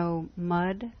says, no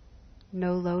mud,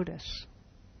 no lotus.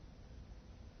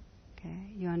 Okay,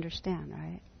 you understand,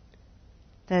 right?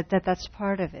 That's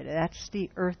part of it. That's the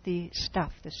earthy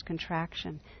stuff, this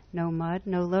contraction. No mud,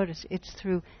 no lotus. It's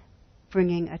through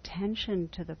bringing attention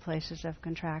to the places of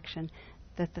contraction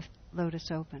that the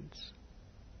lotus opens.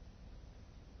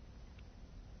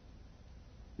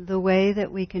 The way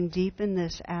that we can deepen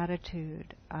this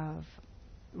attitude of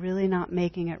really not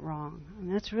making it wrong.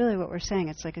 And that's really what we're saying.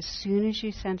 It's like as soon as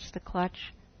you sense the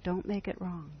clutch, don't make it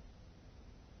wrong.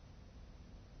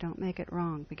 Don't make it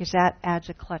wrong, because that adds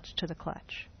a clutch to the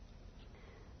clutch.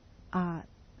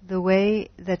 The way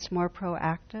that's more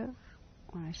proactive,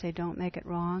 when I say don't make it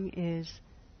wrong, is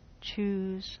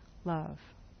choose love.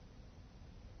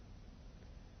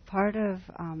 Part of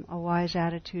a wise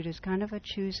attitude is kind of a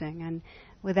choosing, and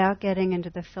without getting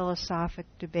into the philosophic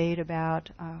debate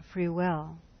about free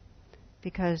will,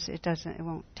 because it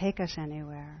won't take us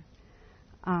anywhere.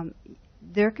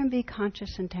 There can be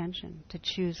conscious intention to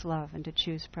choose love and to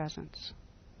choose presence.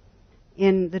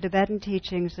 In the Tibetan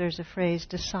teachings, there's a phrase,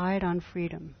 decide on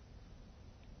freedom.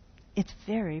 It's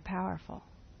very powerful.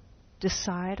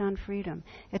 Decide on freedom.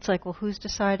 It's like, well, who's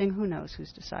deciding? Who knows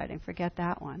who's deciding? Forget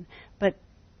that one. But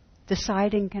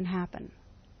deciding can happen.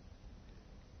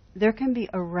 There can be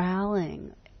a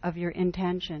rallying of your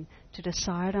intention to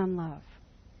decide on love.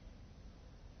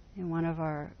 In one of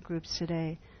our groups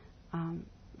today,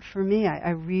 for me,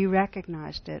 I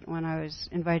re-recognized it when I was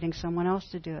inviting someone else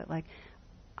to do it. Like,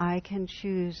 I can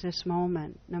choose this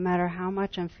moment, no matter how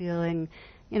much I'm feeling,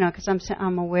 because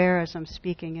I'm aware as I'm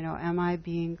speaking, am I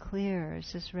being clear?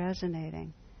 Is this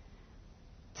resonating?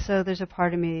 So there's a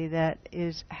part of me that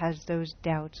has those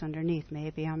doubts underneath.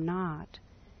 Maybe I'm not.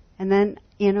 And then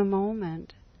in a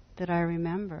moment that I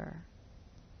remember,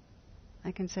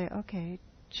 I can say, okay,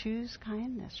 choose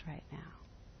kindness right now.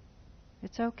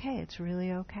 It's okay. It's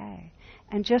really okay.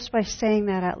 And just by saying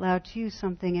that out loud to you,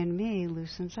 something in me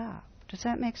loosens up. Does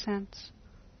that make sense?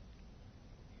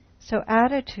 So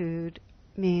attitude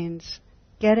means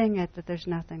getting it that there's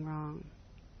nothing wrong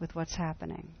with what's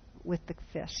happening with the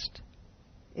fist.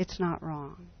 It's not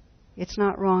wrong. It's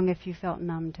not wrong if you felt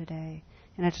numb today.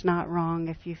 And it's not wrong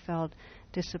if you felt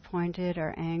disappointed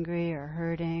or angry or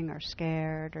hurting or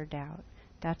scared or doubt.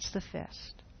 That's the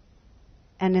fist.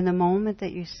 And in the moment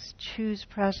that you choose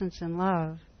presence and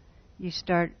love, you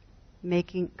start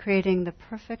creating the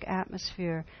perfect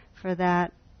atmosphere for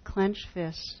that clenched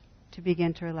fist to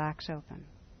begin to relax open.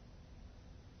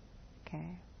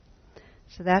 Okay?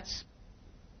 So that's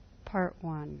part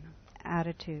one,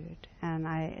 attitude. And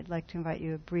I'd like to invite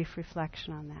you a brief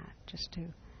reflection on that, just to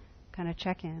kind of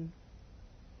check in.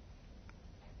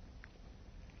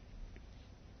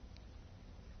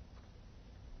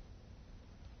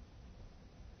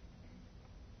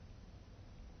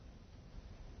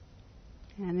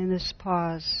 And in this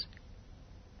pause,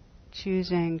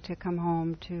 choosing to come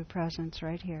home to presence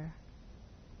right here.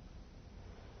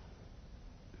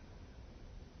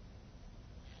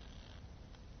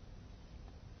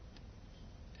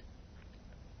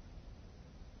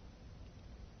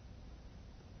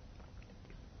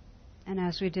 And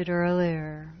as we did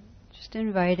earlier, just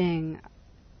inviting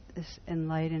this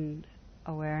enlightened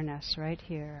awareness right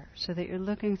here, so that you're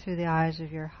looking through the eyes of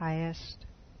your highest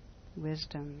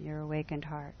wisdom, your awakened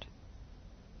heart.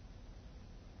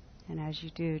 And as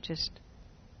you do, just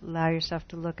allow yourself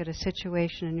to look at a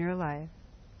situation in your life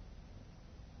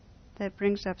that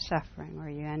brings up suffering, or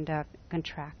you end up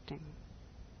contracting,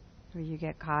 or you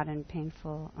get caught in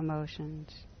painful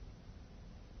emotions,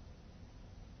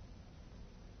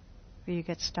 or you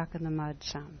get stuck in the mud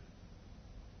some.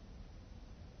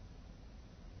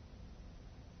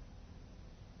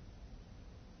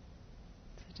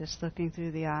 So just looking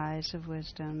through the eyes of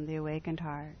wisdom, the awakened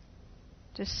heart,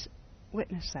 just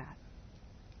witness that.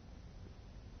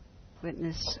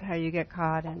 Witness how you get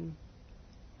caught in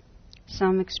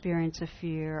some experience of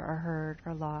fear or hurt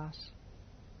or loss.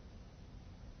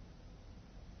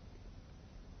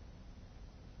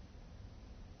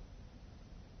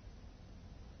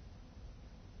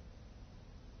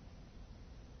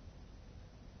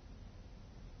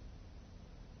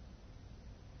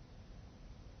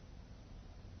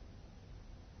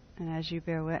 And as you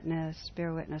bear witness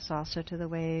also to the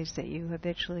ways that you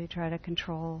habitually try to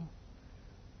control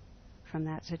from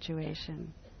that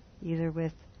situation, either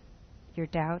with your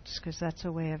doubts, because that's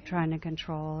a way of trying to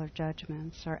control, or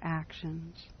judgments, or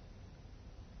actions,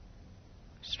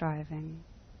 striving,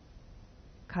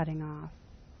 cutting off.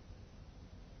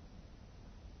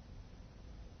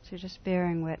 So just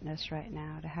bearing witness right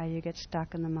now to how you get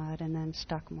stuck in the mud and then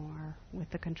stuck more with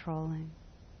the controlling.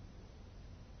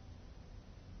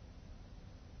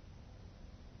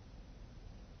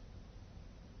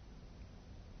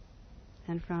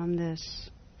 And from this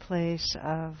place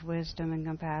of wisdom and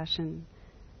compassion,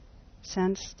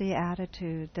 sense the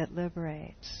attitude that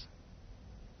liberates.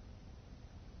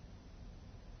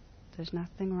 There's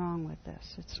nothing wrong with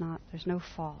this. There's no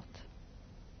fault.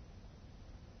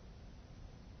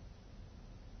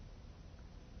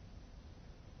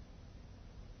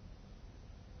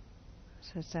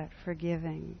 So it's that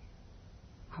forgiving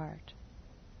heart.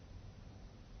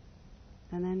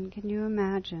 And then can you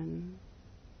imagine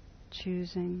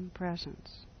choosing presence,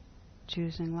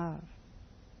 choosing love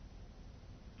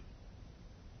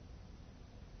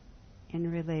in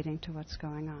relating to what's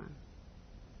going on?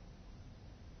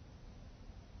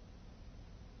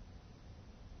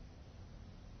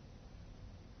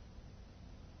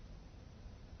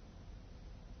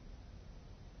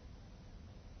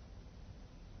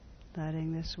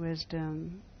 Letting this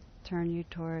wisdom turn you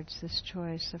towards this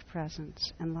choice of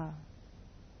presence and love.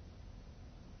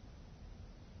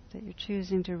 That you're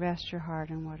choosing to rest your heart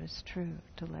in what is true,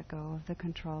 to let go of the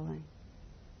controlling.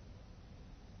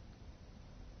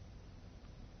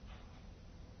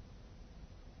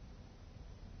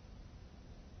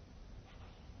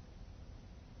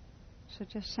 So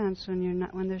just sense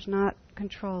when there's not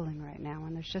controlling right now,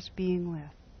 when there's just being with.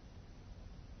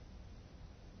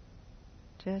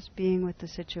 Just being with the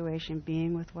situation,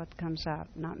 being with what comes up,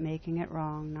 not making it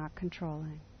wrong, not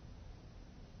controlling.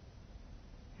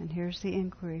 And here's the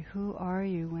inquiry: who are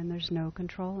you when there's no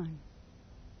controlling?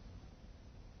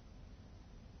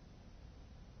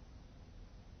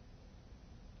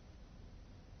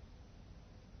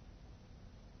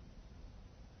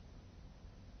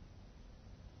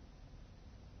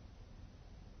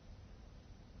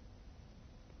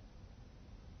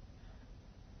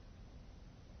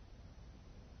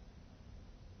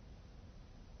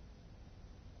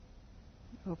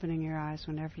 Opening your eyes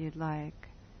whenever you'd like.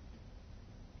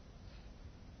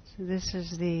 So this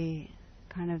is the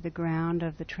kind of the ground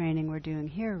of the training we're doing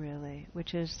here, really,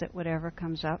 which is that whatever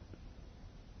comes up,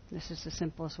 this is the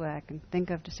simplest way I can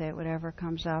think of to say it, whatever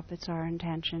comes up, it's our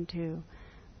intention to,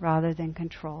 rather than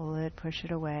control it, push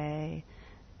it away,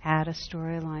 add a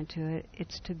storyline to it,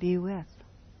 it's to be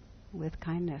with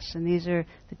kindness. And these are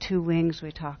the two wings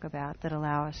we talk about that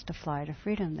allow us to fly to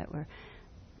freedom, that we're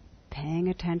paying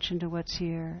attention to what's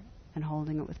here and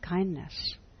holding it with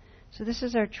kindness. So this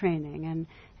is our training, and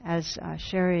as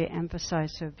Sherry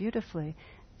emphasized so beautifully,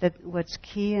 that what's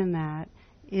key in that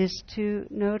is to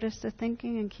notice the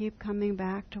thinking and keep coming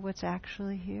back to what's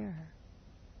actually here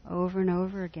over and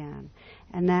over again.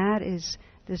 And that is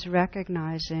this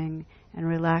recognizing and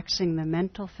relaxing the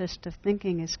mental fist of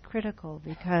thinking is critical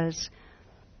because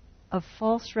of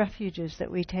false refuges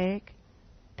that we take.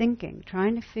 Thinking,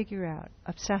 trying to figure out,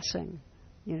 obsessing,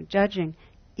 judging,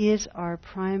 is our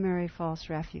primary false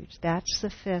refuge. That's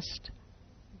the fist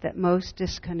that most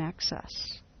disconnects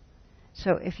us.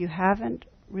 So if you haven't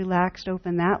relaxed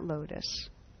open that lotus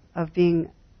of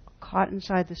being caught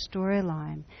inside the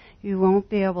storyline, you won't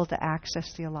be able to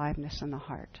access the aliveness in the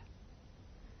heart.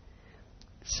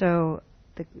 So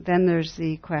then there's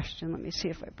the question. Let me see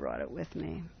if I brought it with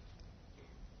me.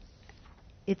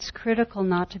 It's critical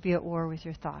not to be at war with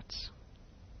your thoughts.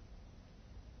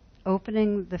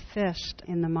 Opening the fist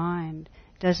in the mind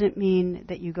doesn't mean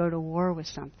that you go to war with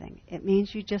something. It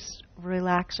means you just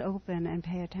relax open and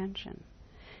pay attention.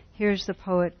 Here's the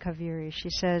poet Kaveri. She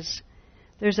says,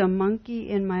 "There's a monkey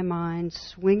in my mind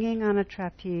swinging on a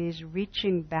trapeze,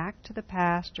 reaching back to the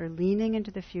past or leaning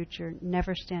into the future,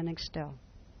 never standing still.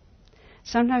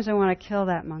 Sometimes I want to kill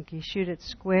that monkey, shoot it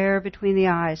square between the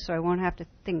eyes so I won't have to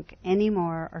think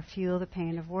anymore or feel the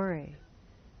pain of worry.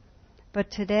 But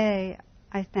today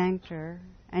I thanked her,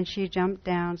 and she jumped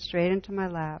down straight into my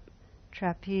lap,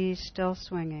 trapeze still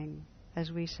swinging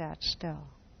as we sat still."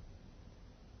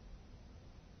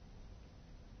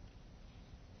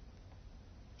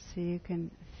 So you can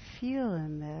feel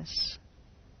in this,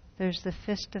 there's the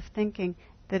fist of thinking,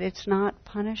 that it's not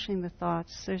punishing the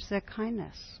thoughts, there's the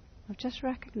kindness of just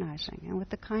recognizing. And with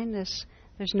the kindness,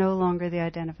 there's no longer the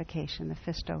identification, the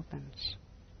fist opens.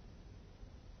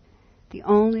 The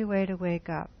only way to wake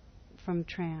up from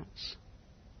trance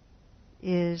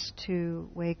is to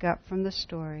wake up from the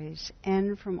stories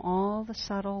and from all the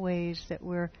subtle ways that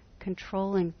we're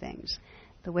controlling things,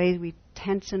 the way we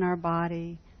tense in our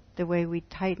body, the way we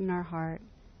tighten our heart,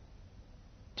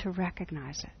 to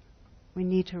recognize it. We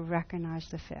need to recognize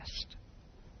the fist.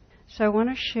 So I want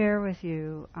to share with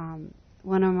you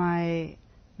one of my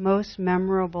most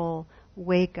memorable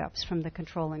wake-ups from the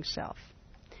controlling self.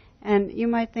 And you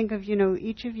might think of,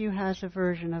 each of you has a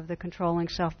version of the controlling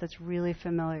self that's really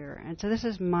familiar. And so this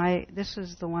is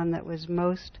the one that was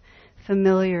most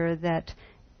familiar, that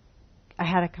I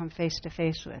had to come face to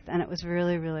face with. And it was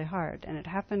really, really hard. And it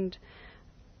happened,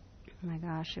 oh my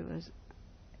gosh, it was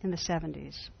in the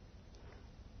 70s.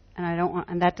 And I don't want,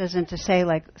 and that doesn't to say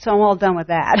so I'm all done with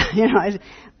that,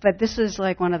 but this was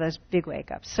like one of those big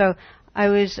wake-ups. So I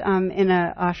was in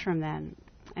an ashram then,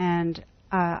 and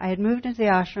I had moved into the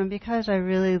ashram because I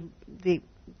really, the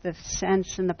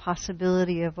sense and the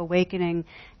possibility of awakening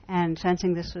and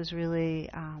sensing this was really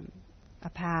a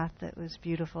path that was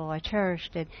beautiful. I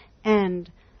cherished it,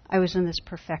 and I was in this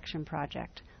perfection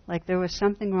project. Like there was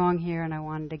something wrong here, and I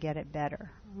wanted to get it better.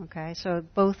 Okay, so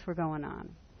both were going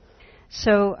on.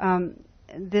 So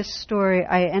this story,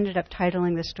 I ended up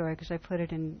titling this story because I put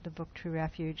it in the book True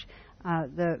Refuge,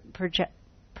 the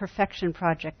Perfection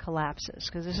Project Collapses,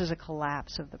 because this is a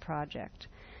collapse of the project.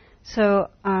 So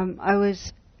I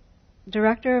was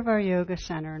director of our yoga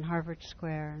center in Harvard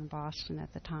Square in Boston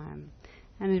at the time.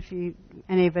 And if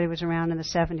anybody was around in the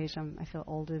 70s, I feel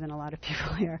older than a lot of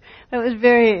people here. But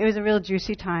it was a real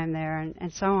juicy time there,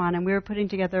 and so on. And we were putting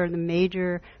together the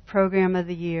major program of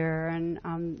the year,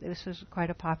 and this was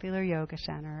quite a popular yoga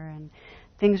center, and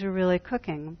things were really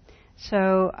cooking.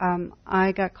 So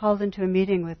I got called into a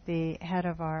meeting with the head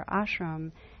of our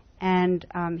ashram, and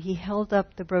he held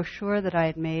up the brochure that I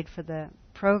had made for the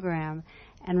program,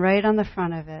 and right on the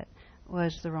front of it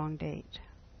was the wrong date.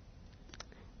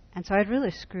 And so I'd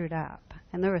really screwed up.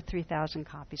 And there were 3,000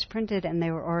 copies printed, and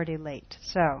they were already late.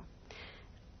 So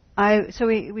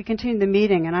we continued the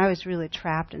meeting, and I was really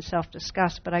trapped in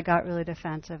self-disgust, but I got really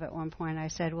defensive at one point. I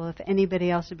said, well, if anybody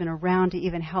else had been around to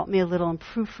even help me a little and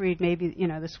proofread, maybe,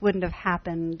 this wouldn't have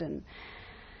happened. And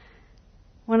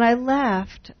when I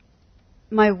left,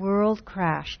 my world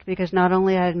crashed, because not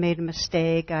only I had made a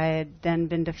mistake, I had then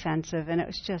been defensive, and it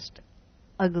was just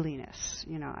ugliness,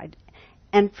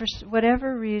 And for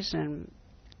whatever reason,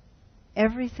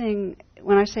 everything,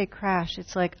 when I say crash,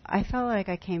 it's like I felt like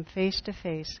I came face to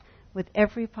face with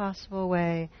every possible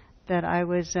way that I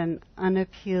was an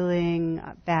unappealing,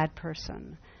 bad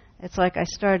person. It's like I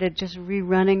started just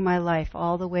rerunning my life,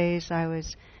 all the ways I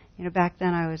was, back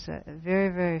then I was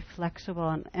very, very flexible,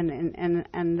 and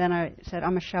then I said,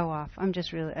 I'm a show-off. I'm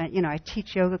just really, I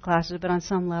teach yoga classes, but on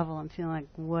some level I'm feeling like,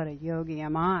 what a yogi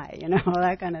am I,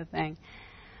 that kind of thing.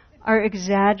 Are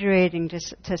exaggerating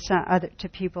to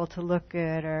people to look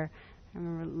good, or I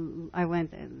remember I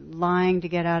went lying to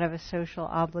get out of a social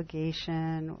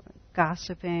obligation,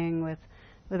 gossiping with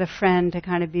a friend to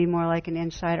kind of be more like an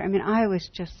insider. I mean, I was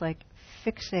just like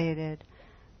fixated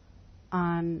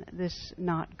on this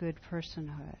not good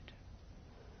personhood,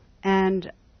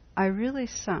 and I really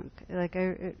sunk. Like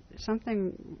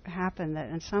something happened that,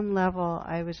 on some level,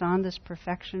 I was on this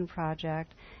perfection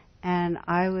project, and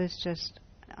I was just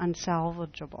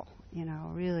unsalvageable,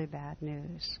 really bad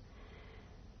news.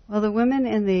 Well, the women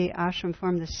in the ashram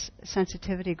formed this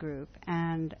sensitivity group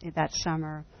and that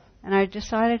summer, and I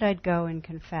decided I'd go and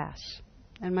confess.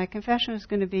 And my confession was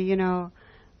going to be,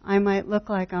 I might look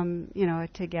like I'm, a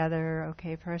together,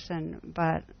 okay person,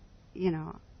 but,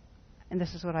 and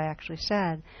this is what I actually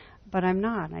said, but I'm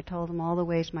not. And I told them all the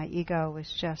ways my ego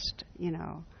was just,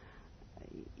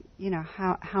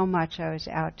 how much I was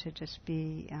out to just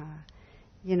be,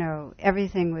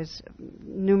 everything was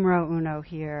numero uno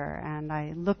here, and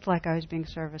I looked like I was being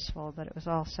serviceful, but it was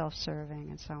all self-serving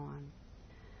and so on.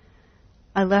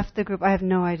 I left the group. I have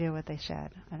no idea what they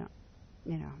said. I don't,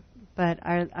 but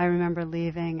I remember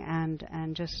leaving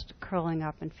and just curling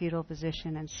up in fetal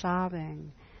position and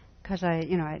sobbing because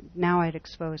now I'd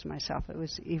exposed myself. It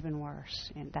was even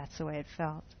worse, and that's the way it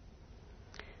felt.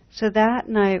 So that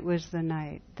night was the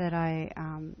night that I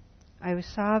was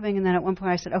sobbing, and then at one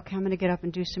point I said, okay, I'm going to get up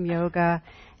and do some yoga,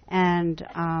 and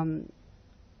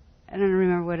I don't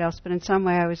remember what else, but in some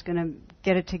way I was going to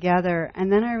get it together,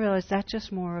 and then I realized that's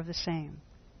just more of the same.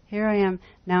 Here I am,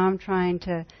 now I'm trying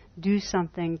to do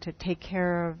something to take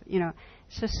care of,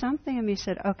 So something in me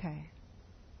said, okay,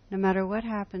 no matter what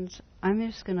happens, I'm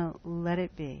just going to let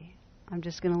it be. I'm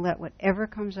just going to let whatever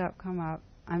comes up, come up.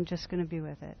 I'm just going to be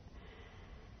with it.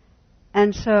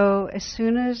 And so as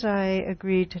soon as I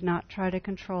agreed to not try to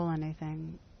control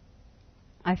anything,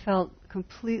 I felt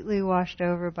completely washed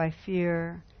over by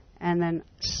fear and then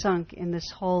sunk in this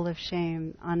hole of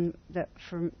shame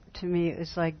to me it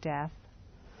was like death.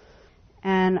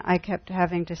 And I kept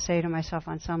having to say to myself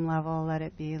on some level, let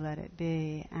it be, let it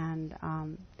be. And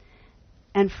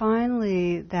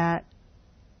finally that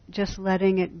just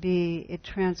letting it be, it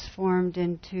transformed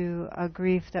into a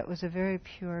grief that was a very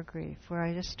pure grief, where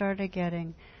I just started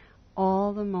getting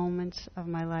all the moments of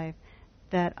my life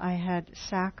that I had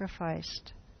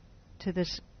sacrificed to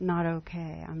this not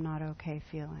okay, I'm not okay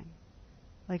feeling.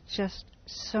 Like just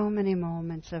so many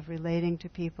moments of relating to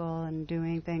people and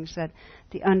doing things that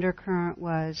the undercurrent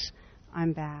was,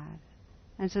 I'm bad.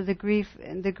 And so the grief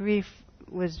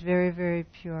was very, very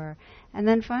pure. And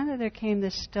then finally there came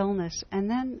this stillness. And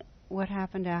then what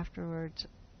happened afterwards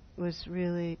was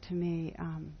really, to me,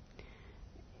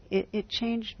 it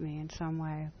changed me in some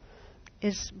way.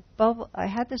 I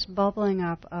had this bubbling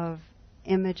up of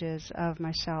images of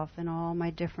myself in all my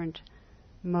different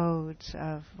modes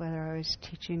of whether I was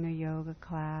teaching a yoga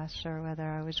class or whether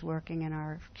I was working in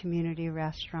our community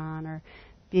restaurant or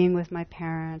being with my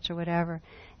parents or whatever.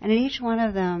 And in each one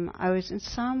of them, I was in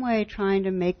some way trying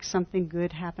to make something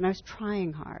good happen. I was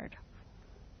trying hard.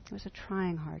 It was a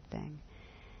trying hard thing.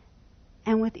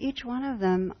 And with each one of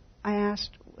them, I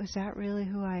asked, was that really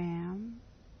who I am?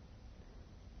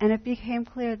 And it became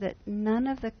clear that none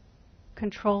of the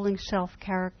controlling self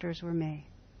characters were me.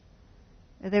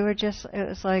 They were just, it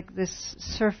was like this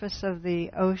surface of the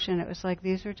ocean. It was like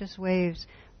these were just waves,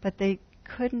 but they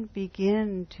couldn't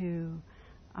begin to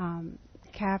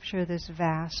capture this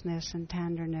vastness and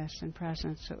tenderness and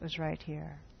presence that was right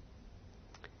here.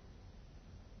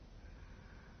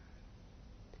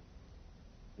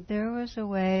 There was a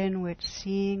way in which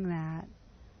seeing that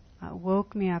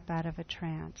woke me up out of a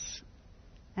trance.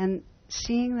 And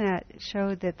seeing that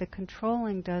showed that the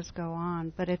controlling does go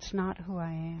on, but it's not who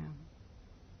I am.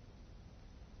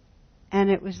 And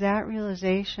it was that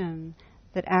realization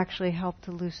that actually helped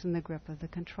to loosen the grip of the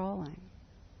controlling.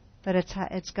 But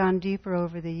it's gone deeper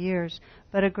over the years.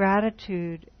 But a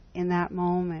gratitude in that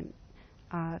moment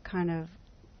kind of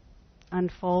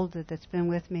unfolded that's been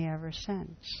with me ever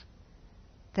since.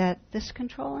 That this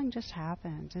controlling just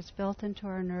happens. It's built into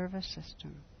our nervous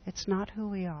system. It's not who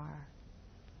we are.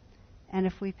 And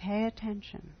if we pay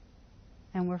attention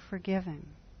and we're forgiving,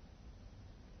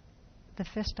 the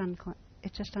fist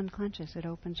it just unclenches, it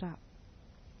opens up.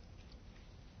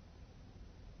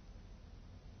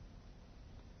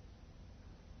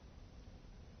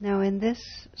 Now in this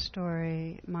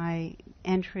story, my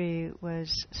entry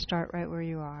was start right where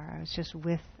you are. I was just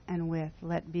with and with,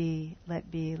 let be, let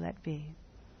be, let be.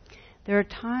 There are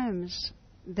times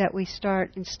that we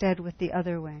start instead with the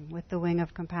other wing, with the wing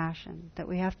of compassion, that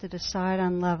we have to decide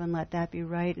on love and let that be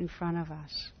right in front of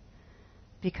us,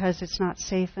 because it's not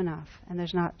safe enough and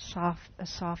there's not a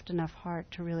soft enough heart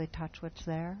to really touch what's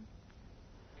there.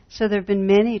 So there have been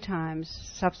many times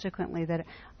subsequently that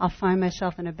I'll find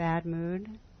myself in a bad mood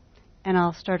and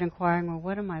I'll start inquiring, well,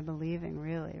 what am I believing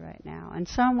really right now? In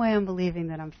some way I'm believing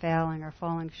that I'm failing or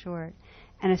falling short.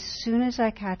 And as soon as I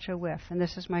catch a whiff, and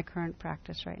this is my current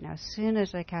practice right now, as soon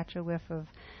as I catch a whiff of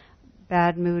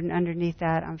bad mood and underneath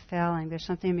that I'm failing, there's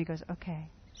something in me that goes, okay,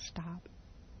 stop.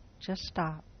 Just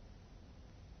stop.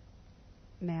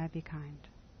 May I be kind.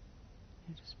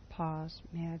 And just pause,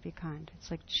 may I be kind. It's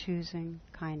like choosing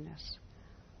kindness.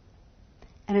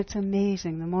 And it's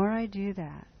amazing. The more I do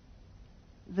that,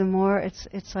 the more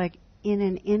it's like in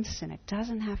an instant. It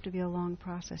doesn't have to be a long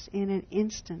process. In an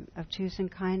instant of choosing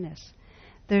kindness,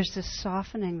 there's this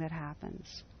softening that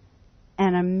happens.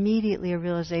 And immediately a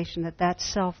realization that that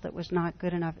self that was not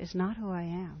good enough is not who I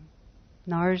am,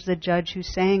 nor is the judge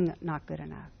who's saying not good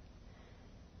enough.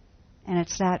 And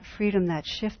it's that freedom, that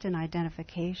shift in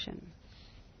identification,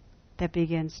 that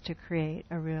begins to create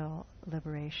a real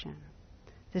liberation.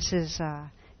 This is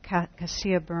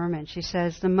Cassia Berman. She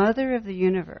says, "The mother of the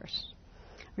universe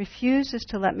refuses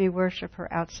to let me worship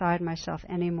her outside myself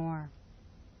anymore.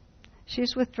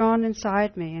 She's withdrawn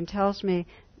inside me and tells me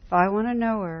if I want to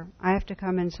know her, I have to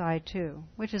come inside too,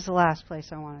 which is the last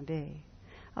place I want to be.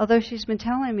 Although she's been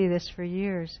telling me this for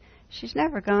years, she's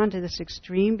never gone to this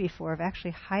extreme before of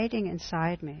actually hiding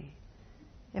inside me.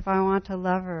 If I want to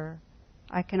love her,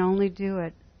 I can only do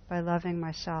it by loving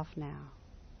myself now."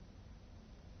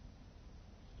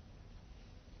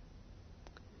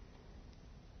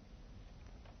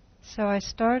 So I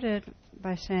started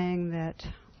by saying that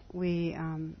we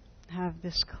have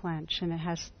this clench, and it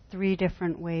has 3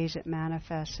 different ways it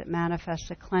manifests. It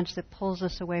manifests a clench that pulls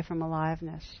us away from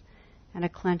aliveness, and a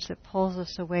clench that pulls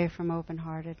us away from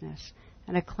open-heartedness,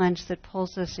 and a clench that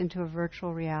pulls us into a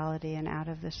virtual reality and out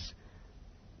of this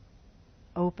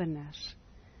openness.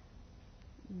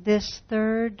 This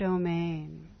 3rd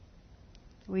domain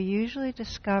we usually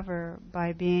discover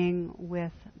by being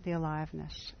with the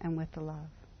aliveness and with the love.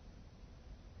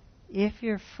 If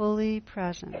you're fully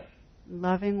present,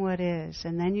 loving what is,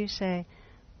 and then you say,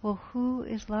 well, who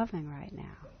is loving right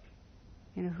now?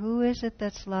 You know, who is it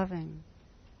that's loving?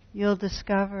 You'll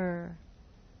discover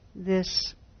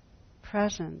this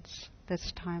presence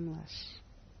that's timeless.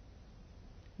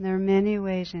 And there are many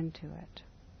ways into it.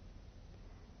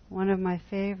 One of my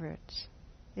favorites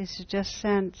is to just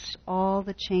sense all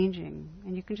the changing.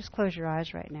 And you can just close your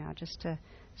eyes right now just to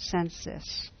sense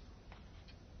this.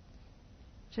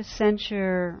 Just sense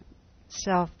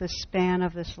yourself the span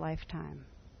of this lifetime.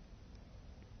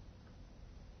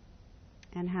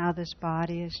 And how this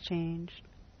body has changed.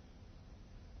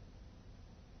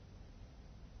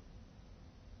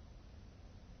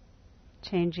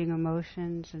 Changing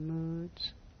emotions and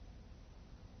moods.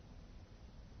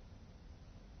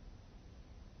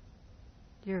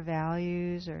 Your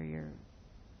values or your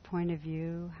point of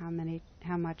view,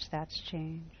 how much that's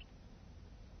changed.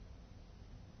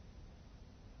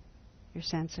 Your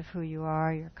sense of who you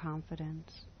are, your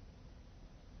confidence.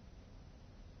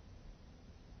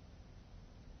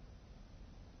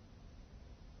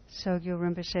 Sogyal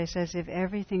Rinpoche says, if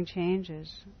everything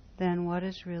changes, then what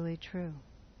is really true?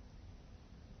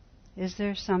 Is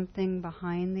there something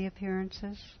behind the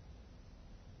appearances?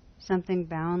 Something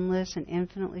boundless and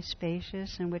infinitely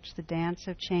spacious in which the dance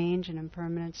of change and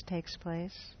impermanence takes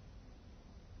place?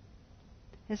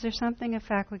 Is there something, in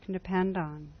fact, we can depend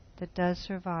on that does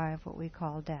survive what we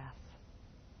call death?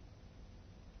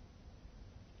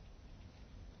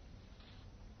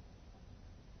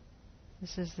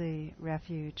 This is the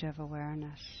refuge of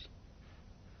awareness.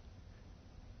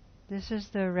 This is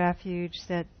the refuge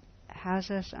that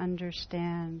has us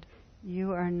understand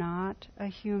you are not a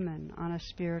human on a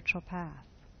spiritual path.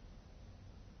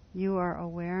 You are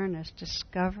awareness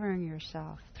discovering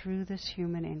yourself through this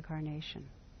human incarnation.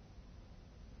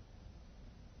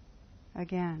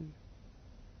 Again,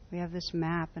 we have this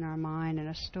map in our mind and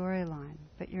a storyline,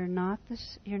 but you're not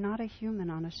a human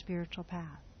on a spiritual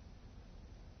path.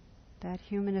 That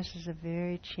humanness is a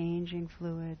very changing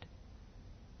fluid.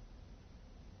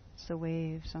 It's the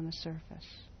waves on the surface.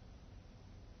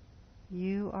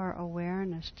 You are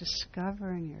awareness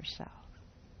discovering yourself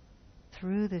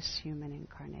through this human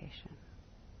incarnation.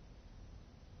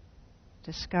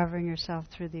 Discovering yourself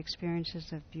through the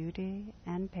experiences of beauty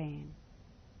and pain,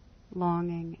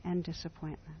 longing and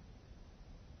disappointment.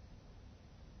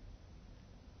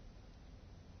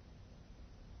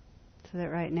 So that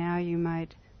right now you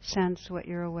might sense what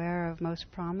you're aware of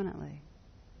most prominently.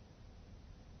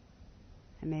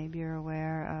 And maybe you're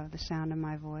aware of the sound of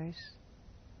my voice,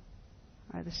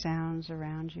 or the sounds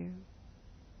around you.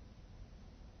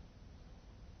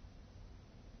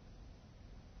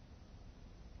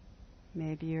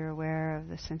 Maybe you're aware of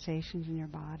the sensations in your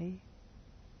body.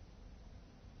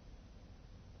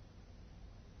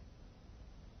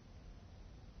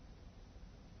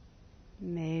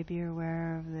 Maybe you're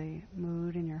aware of the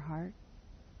mood in your heart.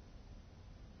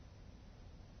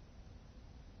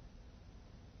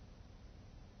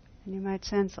 And you might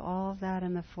sense all of that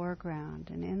in the foreground,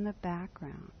 and in the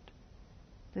background,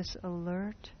 this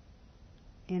alert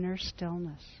inner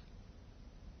stillness.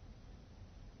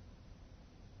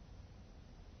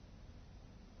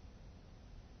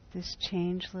 This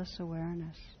changeless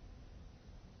awareness.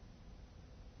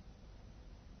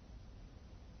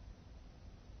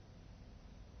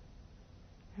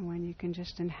 And when you can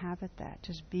just inhabit that,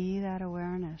 just be that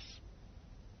awareness,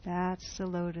 that's the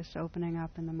lotus opening up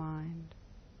in the mind.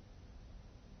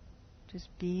 Just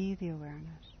be the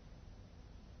awareness.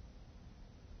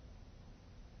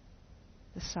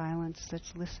 The silence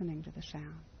that's listening to the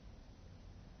sound.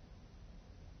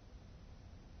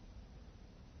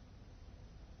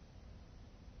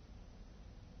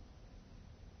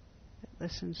 That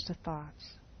listens to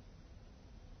thoughts.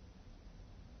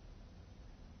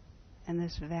 And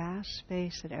this vast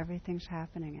space that everything's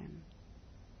happening in.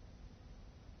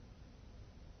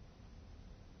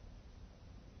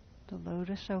 The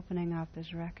lotus opening up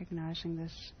is recognizing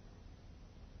this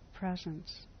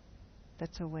presence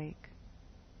that's awake,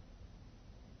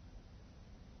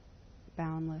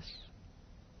 boundless.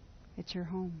 It's your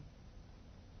home.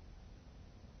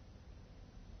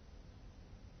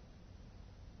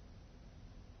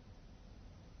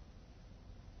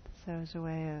 So as a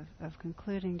way of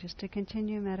concluding, just to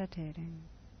continue meditating.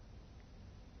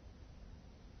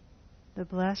 The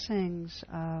blessings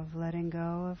of letting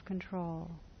go of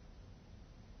control.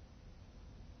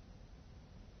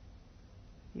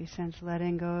 You sense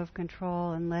letting go of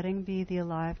control and letting be the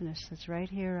aliveness that's right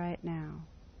here, right now.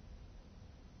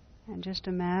 And just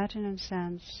imagine and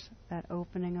sense that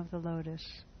opening of the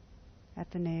lotus at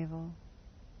the navel,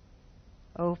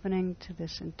 opening to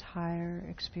this entire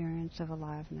experience of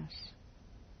aliveness.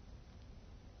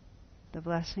 The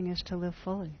blessing is to live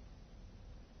fully,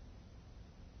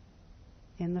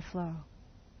 in the flow.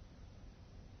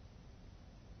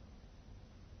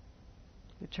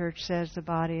 The church says the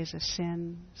body is a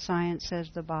sin. Science says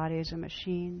the body is a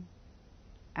machine.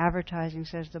 Advertising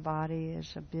says the body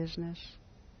is a business.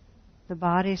 The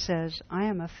body says, I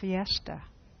am a fiesta.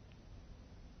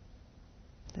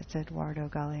 That's Eduardo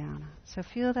Galeano. So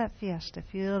feel that fiesta,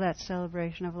 feel that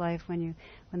celebration of life when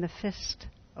the fist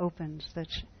opens, the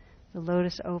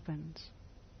lotus opens,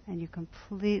 and you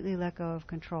completely let go of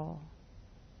control,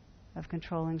 of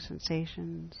controlling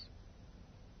sensations.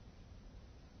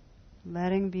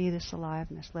 Letting be this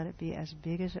aliveness, let it be as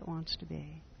big as it wants to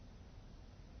be,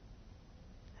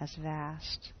 as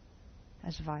vast,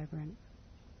 as vibrant.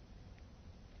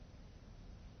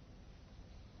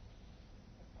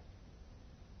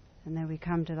 And then we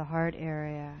come to the heart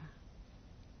area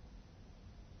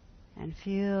and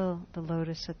feel the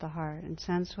lotus at the heart and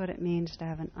sense what it means to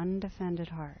have an undefended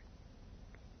heart.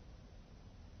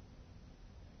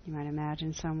 You might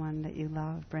imagine someone that you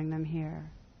love, bring them here.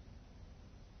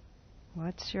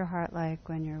 What's your heart like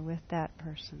when you're with that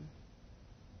person?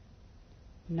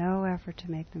 No effort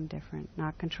to make them different,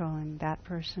 not controlling that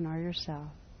person or yourself.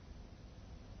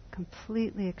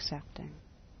 Completely accepting.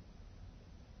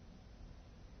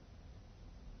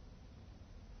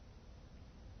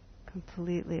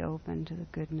 Completely open to the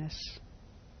goodness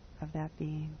of that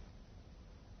being.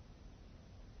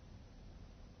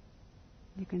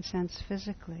 You can sense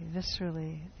physically,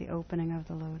 viscerally, the opening of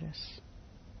the lotus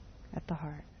at the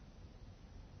heart.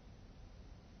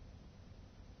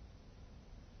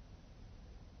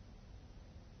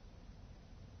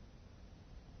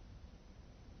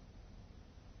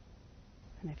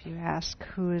 And if you ask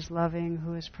who is loving,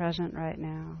 who is present right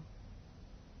now,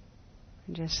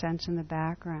 and just sense in the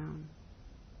background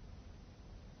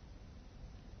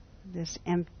this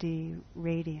empty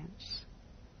radiance.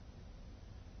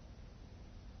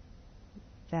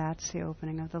 That's the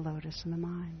opening of the lotus in the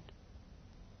mind.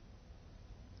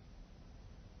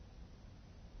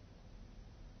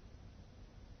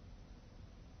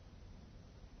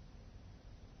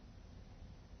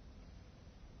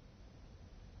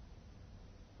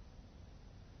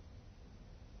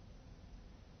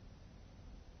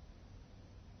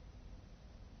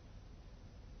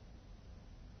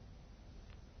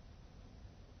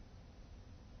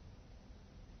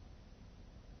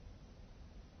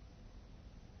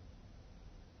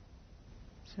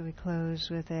 So we close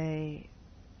with a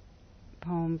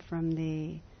poem from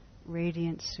the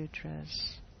Radiant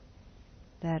Sutras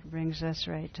that brings us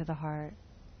right to the heart.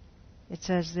 It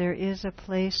says, there is a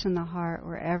place in the heart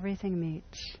where everything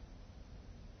meets.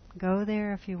 Go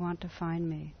there if you want to find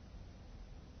me.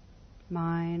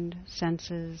 Mind,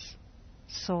 senses,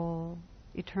 soul,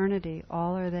 eternity,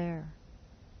 all are there.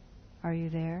 Are you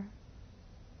there?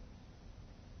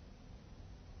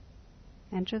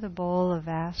 Enter the bowl of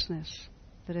vastness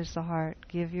that is the heart.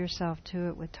 Give yourself to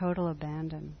it with total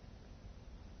abandon.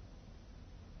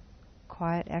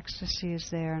 Quiet ecstasy is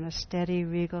there and a steady,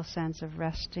 regal sense of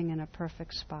resting in a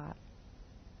perfect spot.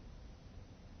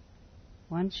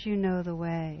 Once you know the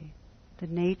way, the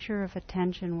nature of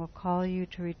attention will call you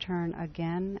to return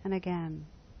again and again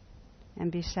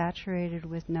and be saturated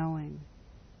with knowing,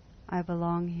 I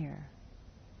belong here.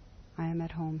 I am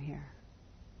at home here.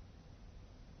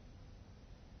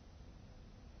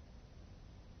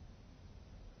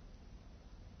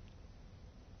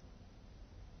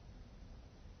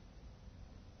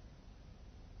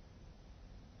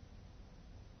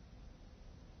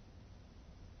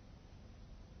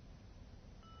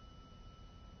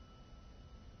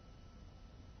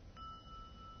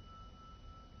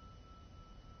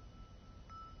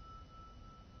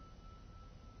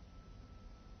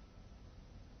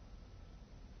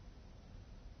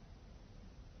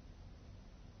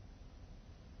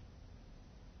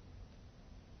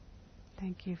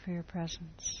 Thank you for your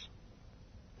presence.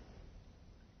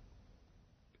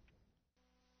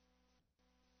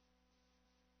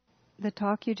 The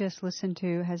talk you just listened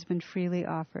to has been freely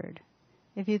offered.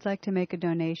 If you'd like to make a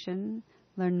donation,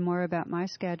 learn more about my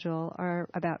schedule, or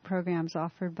about programs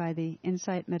offered by the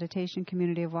Insight Meditation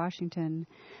Community of Washington,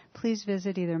 please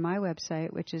visit either my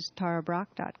website, which is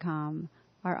tarabrock.com,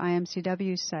 or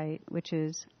IMCW's site, which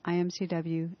is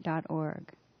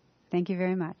imcw.org. Thank you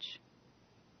very much.